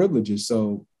those privileges.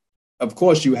 So of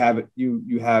course you have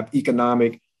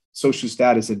economic, social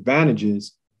status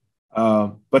advantages.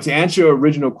 But to answer your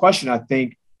original question, I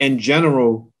think in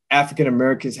general, African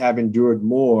Americans have endured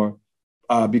more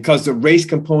because the race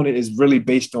component is really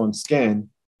based on skin.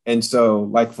 And so,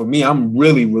 like for me, I'm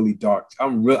really, really dark.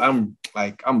 I'm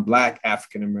Black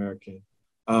African American.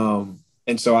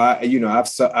 And so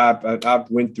I've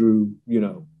went through,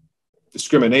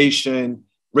 discrimination,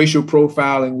 racial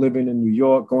profiling, living in New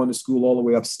York, going to school all the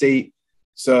way upstate.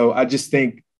 So I just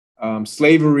think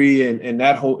slavery and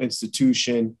that whole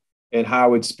institution and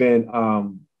how it's been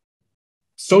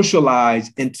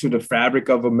socialized into the fabric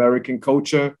of American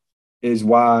culture is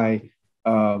why,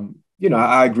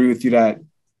 I agree with you that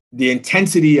the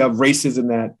intensity of racism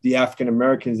that the African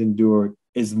Americans endured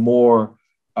is more.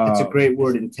 It's a great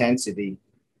word, intensity.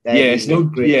 It's no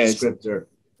great descriptor.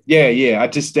 Yeah. I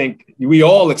just think we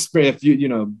all experience,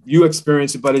 you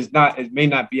experience it, but it may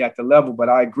not be at the level, but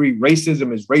I agree.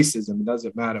 Racism is racism. It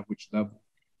doesn't matter which level.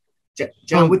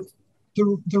 John,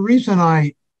 the reason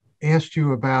I asked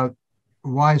you about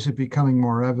why is it becoming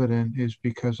more evident is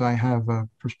because I have a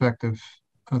perspective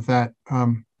of that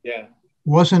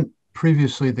wasn't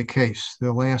previously the case.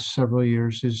 The last several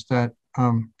years is that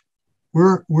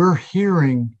we're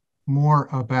hearing more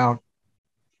about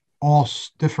all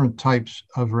different types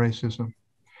of racism.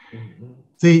 Mm-hmm.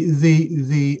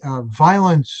 The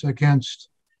violence against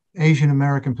Asian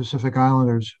American Pacific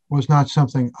Islanders was not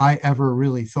something I ever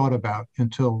really thought about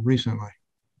until recently,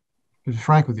 to be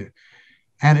frank with you.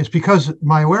 And it's because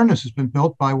my awareness has been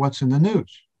built by what's in the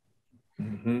news.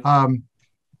 Mm-hmm.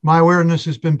 My awareness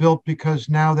has been built because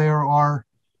now there are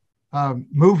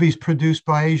movies produced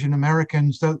by Asian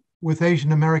Americans with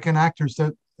Asian American actors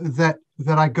that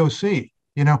I go see.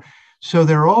 So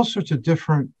there are all sorts of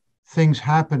different things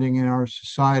happening in our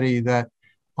society that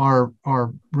are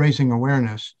raising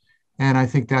awareness, and I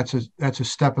think that's a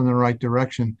step in the right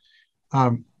direction.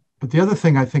 But the other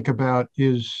thing I think about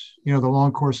is, the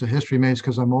long course of history, maybe it's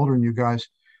because I'm older than you guys,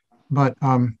 but,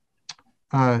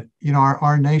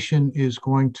 our nation is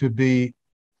going to be,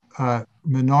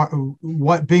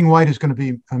 being white is going to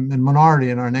be a minority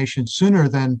in our nation sooner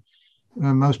than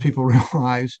most people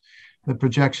realize. The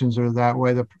projections are that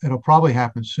way. It'll probably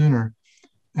happen sooner.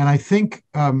 And I think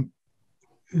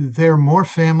there are more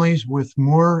families with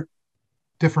more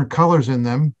different colors in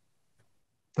them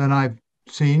than I've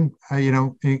seen,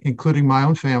 including my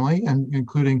own family and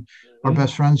including our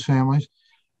best friends' families.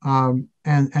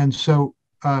 And so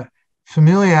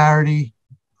familiarity,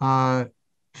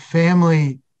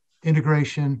 family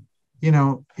integration,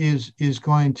 is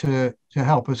going to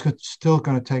help. It's still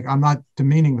going to take, I'm not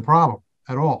demeaning the problem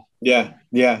at all. Yeah.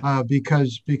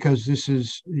 Because this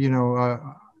is,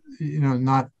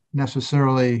 not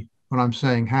necessarily what I'm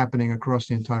saying happening across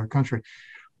the entire country,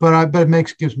 but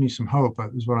it gives me some hope,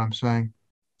 is what I'm saying.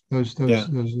 Those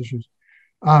issues.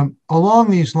 Along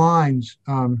these lines,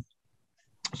 so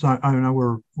I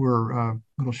know we're a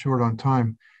little short on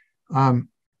time.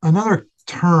 Another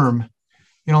term,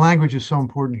 language is so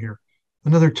important here.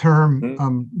 Another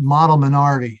term, model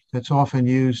minority, that's often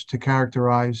used to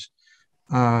characterize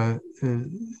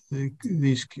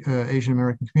these Asian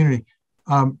American community.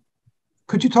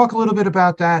 Could you talk a little bit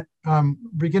about that?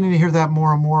 Beginning to hear that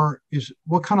more and more.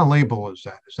 What kind of label is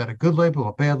that? Is that a good label,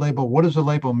 a bad label? What does a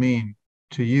label mean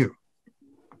to you?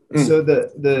 So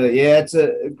it's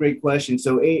a great question.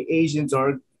 So Asians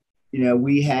are,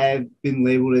 we have been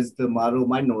labeled as the model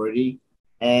minority,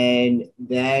 and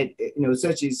that,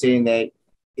 essentially saying that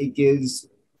it gives,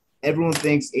 everyone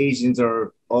thinks Asians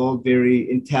are all very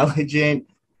intelligent,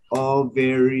 all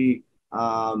very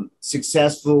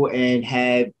successful, and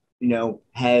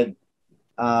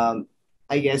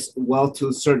I guess, wealth to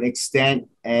a certain extent.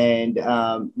 And,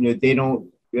 they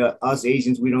don't, us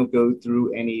Asians, we don't go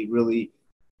through any really,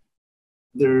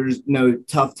 there's no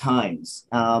tough times.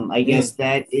 I guess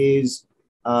that is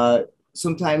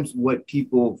sometimes what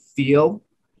people feel.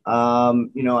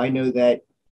 I know that,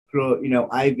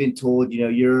 I've been told,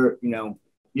 you're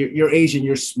Asian,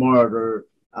 you're smart, or,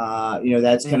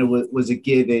 that's kind of what was a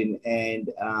given. And,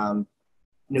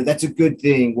 that's a good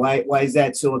thing. Why is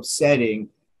that so upsetting?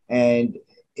 And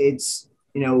it's,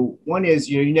 one is,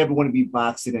 you never want to be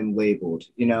boxed and labeled,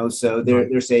 so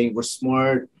they're saying we're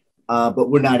smart, but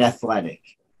we're not athletic.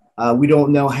 We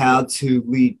don't know how to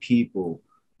lead people.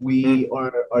 We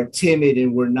are timid,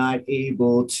 and we're not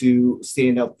able to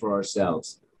stand up for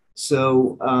ourselves.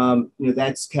 So,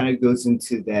 that's kind of goes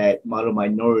into that model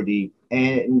minority.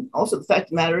 And also the fact of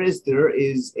the matter is there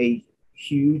is a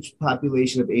huge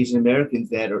population of Asian Americans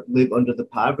that live under the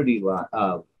poverty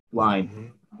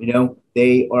line.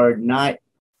 They are not,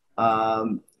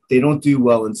 they don't do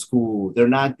well in school. They're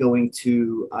not going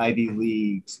to Ivy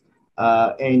Leagues,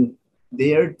 and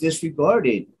they're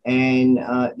disregarded. And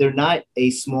they're not a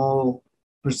small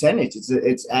percentage.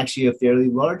 It's actually a fairly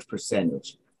large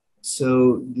percentage.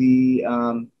 So the,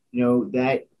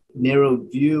 that narrow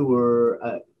view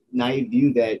or naive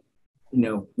view that,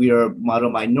 we are model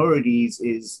minorities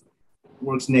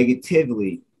works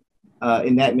negatively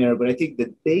in that manner. But I think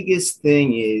the biggest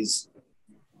thing is,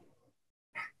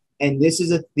 and this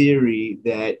is a theory,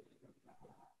 that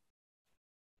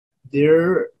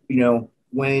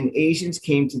when Asians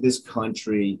came to this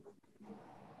country,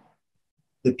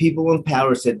 the people in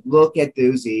power said, look at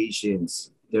those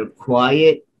Asians. They're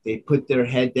quiet. They put their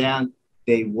head down.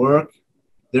 They work.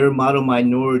 They're model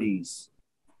minorities.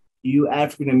 You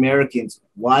African Americans,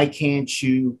 why can't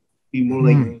you be more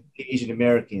like Asian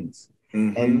Americans?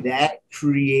 And that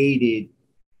created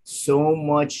so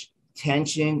much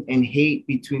tension and hate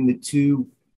between the two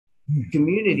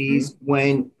communities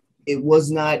when it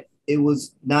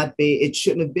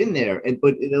shouldn't have been there.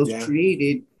 But it was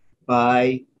created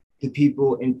by the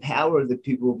people in power, the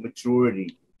people of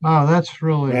majority. Oh, that's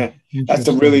really that's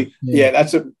a really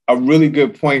that's a really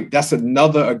good point. That's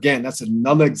another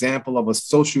example of a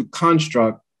social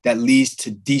construct that leads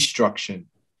to destruction.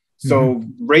 So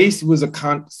race was a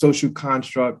social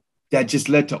construct that just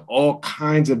led to all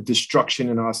kinds of destruction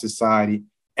in our society.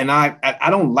 And I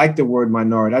don't like the word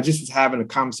minority. I just was having a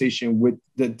conversation with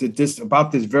the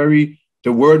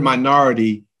word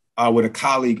minority with a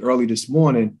colleague early this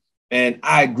morning. And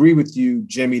I agree with you,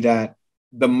 Jimmy, that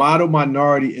the model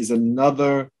minority is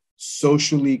another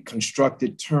socially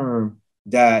constructed term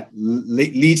that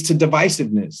leads to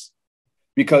divisiveness.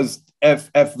 Because if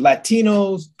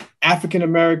Latinos, African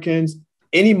Americans,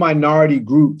 any minority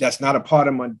group that's not a part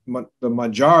of the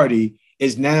majority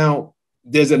is now,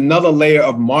 there's another layer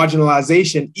of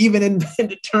marginalization, even in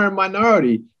the term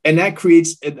minority. And that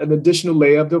creates an additional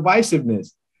layer of divisiveness.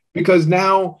 Because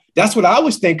now that's what I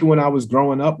was thinking when I was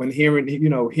growing up and hearing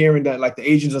that like the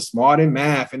Asians are smart in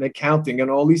math and accounting and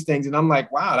all these things. And I'm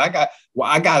like, wow,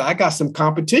 I got some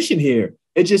competition here.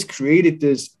 It just created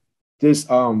this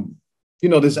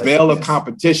veil of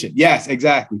competition. Yes,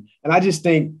 exactly. And I just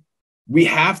think we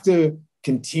have to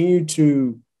continue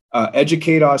to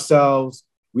educate ourselves.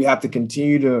 We have to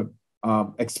continue to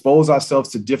expose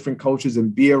ourselves to different cultures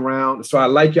and be around. So I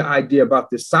like your idea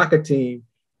about this soccer team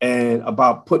and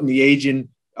about putting the Asian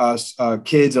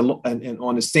kids and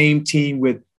on the same team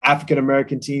with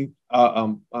African-American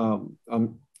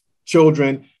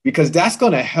children, because that's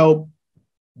going to help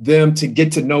them to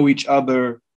get to know each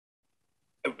other,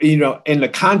 in the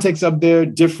context of their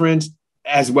difference,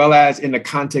 as well as in the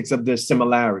context of their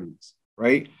similarities,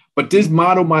 right? But this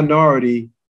model minority,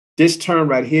 this term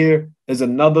right here, is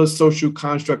another social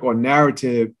construct or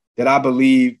narrative that I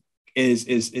believe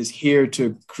is here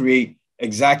to create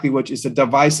exactly it's a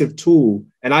divisive tool.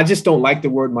 And I just don't like the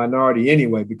word minority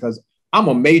anyway, because I'm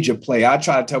a major player. I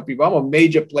try to tell people I'm a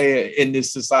major player in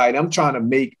this society. I'm trying to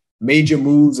make major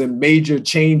moves and major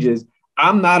changes.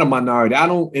 I'm not a minority. I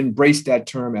don't embrace that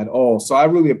term at all. So I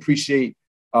really appreciate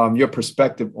your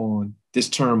perspective on this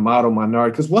term model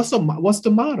minority, because what's the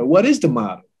model? What is the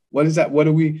model? What is that? What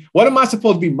am I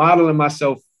supposed to be modeling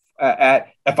myself at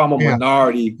if I'm a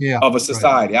minority of a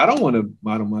society? Right. I don't want to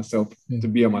model myself to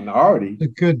be a minority. A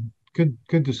good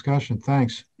discussion.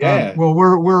 Thanks. Yeah. Well,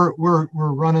 we're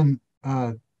running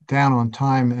down on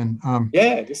time, and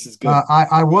this is good.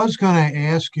 I was going to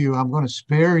ask you. I'm going to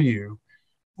spare you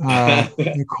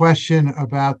a question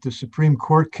about the Supreme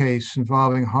Court case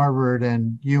involving Harvard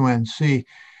and UNC,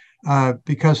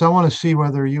 because I want to see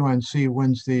whether UNC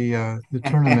wins the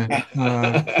tournament.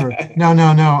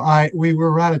 We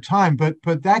were out of time, but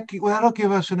that'll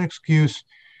give us an excuse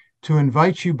to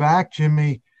invite you back,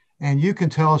 Jimmy, and you can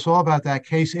tell us all about that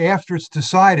case after it's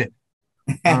decided.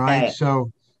 All right.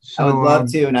 So I would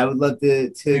love to, and I would love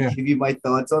to give you my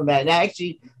thoughts on that. And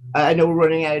actually, I know we're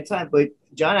running out of time, but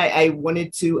John, I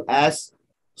wanted to ask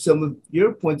some of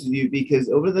your points of view, because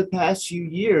over the past few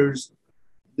years,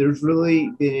 there's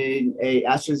really been a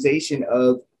ostracization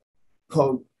of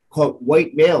called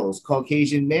white males,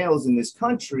 Caucasian males in this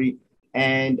country.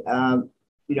 And,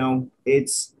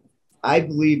 I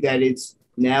believe that it's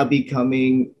now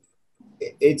becoming,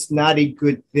 it's not a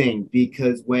good thing,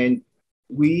 because when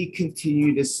we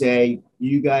continue to say,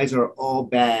 you guys are all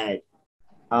bad,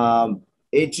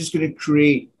 it's just going to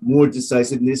create more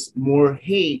decisiveness, more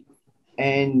hate.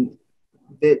 And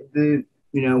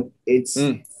it's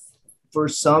for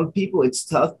some people, it's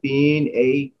tough being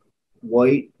a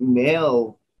white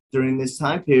male during this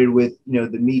time period with, the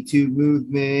Me Too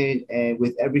movement and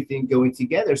with everything going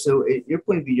together. So at your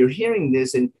point of view, you're hearing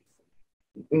this, and,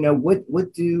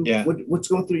 what's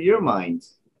going through your mind?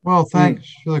 Well,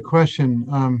 thanks for the question.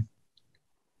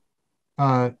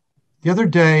 The other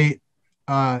day,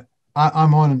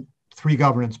 I'm on 3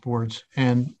 governance boards,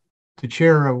 and the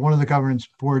chair of one of the governance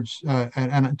boards,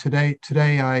 and today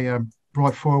I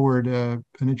brought forward an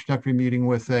introductory meeting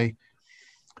with a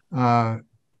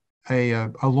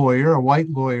lawyer, a white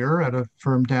lawyer at a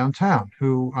firm downtown,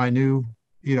 who I knew,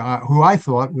 who I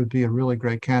thought would be a really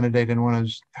great candidate. And when I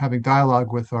was having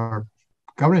dialogue with our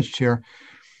governance chair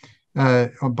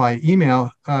by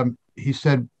email, he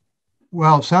said,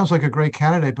 "Well, it sounds like a great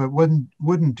candidate, but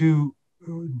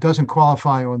doesn't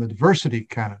qualify on the diversity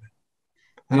candidate."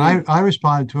 And I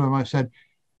responded to him. I said,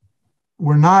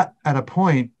 "We're not at a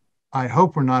point. I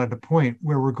hope we're not at a point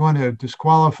where we're going to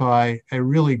disqualify a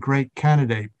really great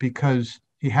candidate because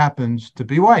he happens to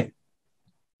be white."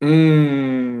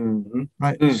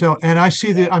 Right. So, and I'm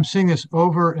seeing this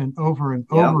over and over and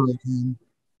over again.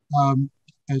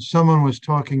 As someone was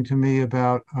talking to me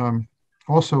about,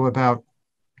 also about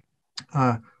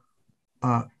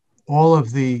all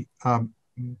of the,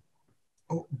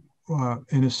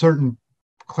 in a certain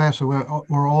class,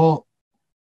 we're all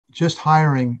just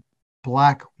hiring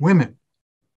Black women.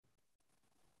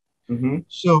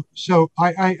 So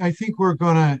I think we're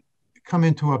going to come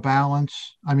into a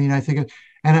balance. I mean, I think,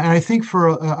 and I think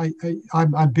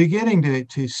I'm beginning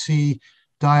to see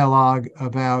dialogue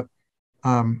about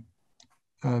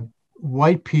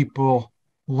white people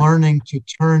learning to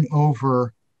turn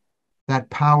over that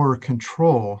power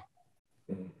control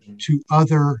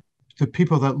to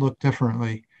people that look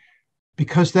differently,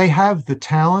 because they have the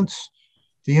talents,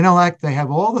 the intellect, they have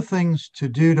all the things to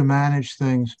do to manage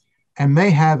things, and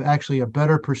may have actually a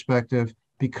better perspective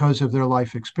because of their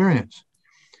life experience.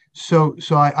 So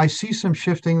I see some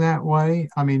shifting that way.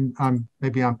 I mean,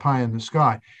 maybe I'm pie in the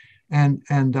sky, and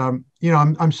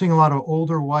I'm seeing a lot of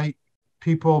older white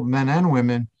people, men and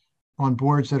women, on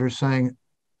boards that are saying,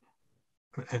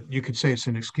 you could say it's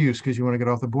an excuse because you want to get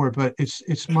off the board, but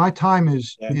it's my time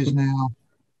is now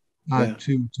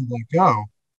to let go.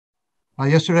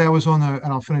 Yesterday I was and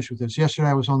I'll finish with this. Yesterday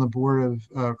I was on the board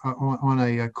of on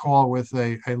a call with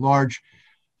a large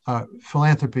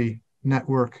philanthropy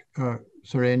network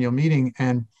sort of annual meeting,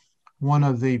 and one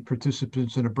of the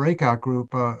participants in a breakout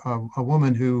group, a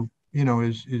woman who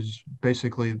is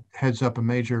basically heads up a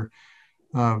major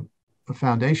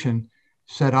foundation,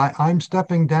 said, I'm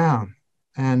stepping down.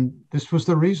 And this was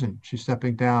the reason she's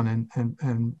stepping down.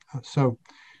 And so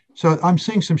I'm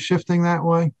seeing some shifting that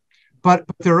way. But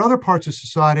there are other parts of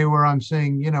society where I'm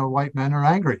seeing, white men are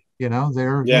angry.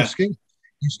 They're scared.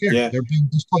 They're being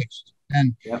displaced.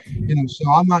 And, so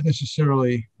I'm not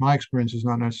necessarily, my experience is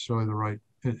not necessarily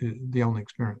the only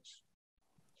experience.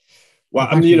 Well,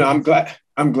 I'm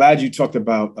glad you talked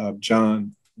about,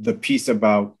 John, the piece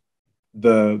about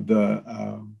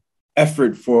the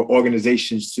effort for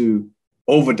organizations to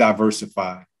over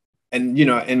diversify. And,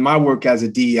 in my work as a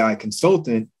DEI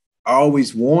consultant, I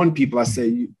always warn people, I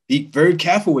say, be very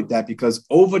careful with that, because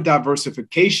over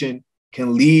diversification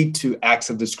can lead to acts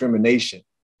of discrimination.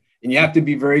 And you have to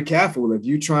be very careful. If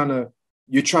you're trying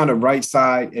to right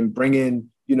side and bring in,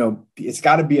 it's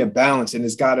got to be a balance, and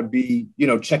it's got to be,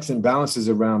 checks and balances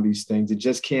around these things. It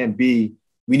just can't be,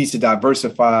 we need to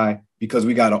diversify because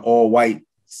we got an all white,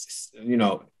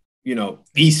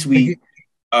 B-suite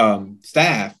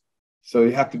staff. So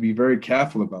you have to be very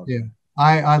careful about that.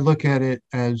 I look at it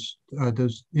as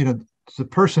the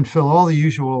person fill all the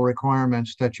usual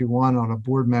requirements that you want on a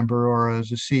board member or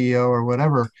as a CEO or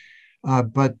whatever,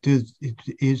 but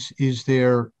is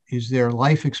their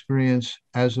life experience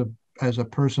as a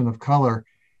person of color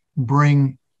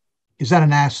is that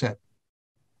an asset?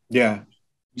 Yeah.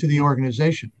 To the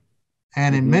organization?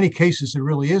 And in many cases, it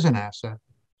really is an asset.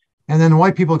 And then the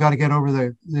white people got to get over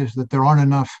that there aren't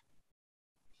enough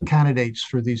candidates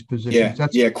for these positions.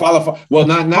 Qualify. Well,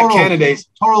 not candidates.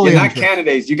 Totally not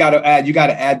candidates. You got to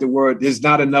add the word. There's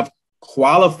not enough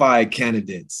qualified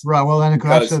candidates. Right. Well, then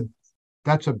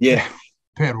that's a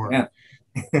bad word.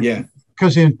 Yeah.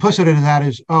 Because the implicit in that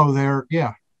is,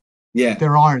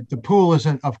 there aren't. The pool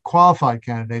isn't of qualified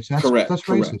candidates. That's correct. That's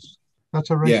racist. Correct. That's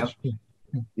a racist.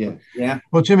 Yeah.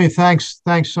 Well, Jimmy, thanks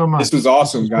so much. This was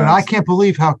awesome, guys. I can't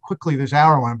believe how quickly this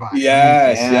hour went by.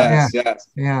 Yes.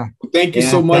 Yeah. Well, thank you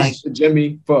so much,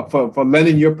 Jimmy, for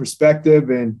lending your perspective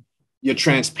and your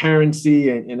transparency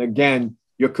and again,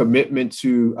 your commitment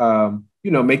to,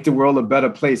 make the world a better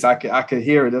place. I could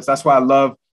hear it. That's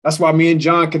why me and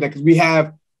John connect,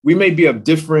 because we may be of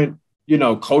different,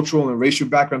 cultural and racial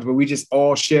backgrounds, but we just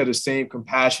all share the same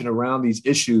compassion around these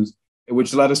issues,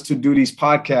 which led us to do these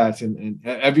podcasts. And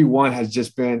everyone has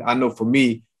just been, I know for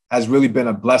me, has really been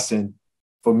a blessing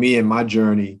for me in my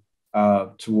journey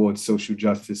towards social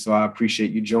justice. So I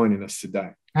appreciate you joining us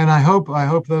today. And I hope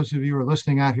those of you who are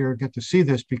listening out here get to see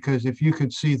this, because if you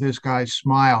could see this guy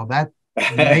smile, that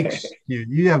makes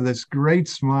you have this great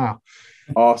smile.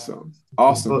 Awesome.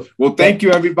 Well, thank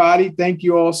you, everybody. Thank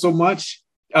you all so much.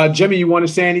 Jimmy, you want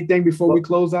to say anything before we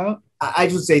close out? I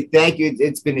just say thank you.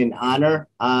 It's been an honor,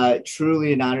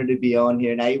 truly an honor to be on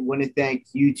here. And I want to thank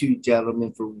you two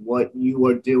gentlemen for what you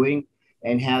are doing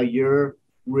and how you're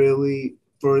really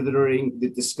furthering the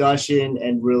discussion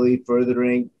and really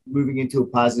moving into a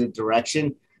positive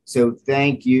direction. So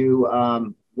thank you.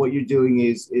 What you're doing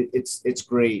it's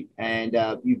great. And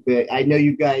I know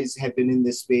you guys have been in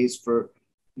this space for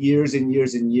years and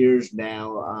years and years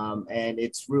now. And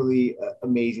it's really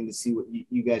amazing to see what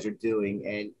you guys are doing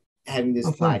and having this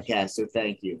podcast. So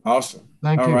thank you. Awesome.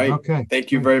 Thank you. All right. Okay.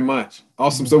 Thank you very much.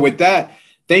 Awesome. So with that,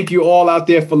 thank you all out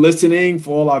there for listening,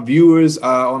 for all our viewers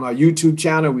on our YouTube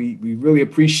channel. We really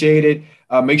appreciate it.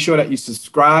 Make sure that you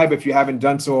subscribe if you haven't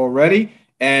done so already,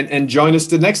 and join us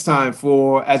the next time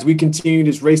as we continue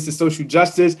this race to social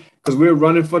justice, because we're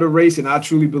running for the race. And I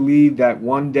truly believe that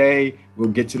one day we'll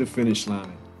get to the finish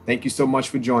line. Thank you so much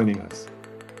for joining us.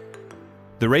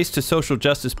 The Race to Social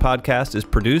Justice podcast is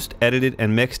produced, edited,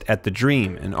 and mixed at The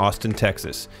Dream in Austin,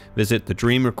 Texas. Visit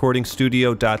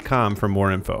thedreamrecordingstudio.com for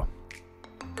more info.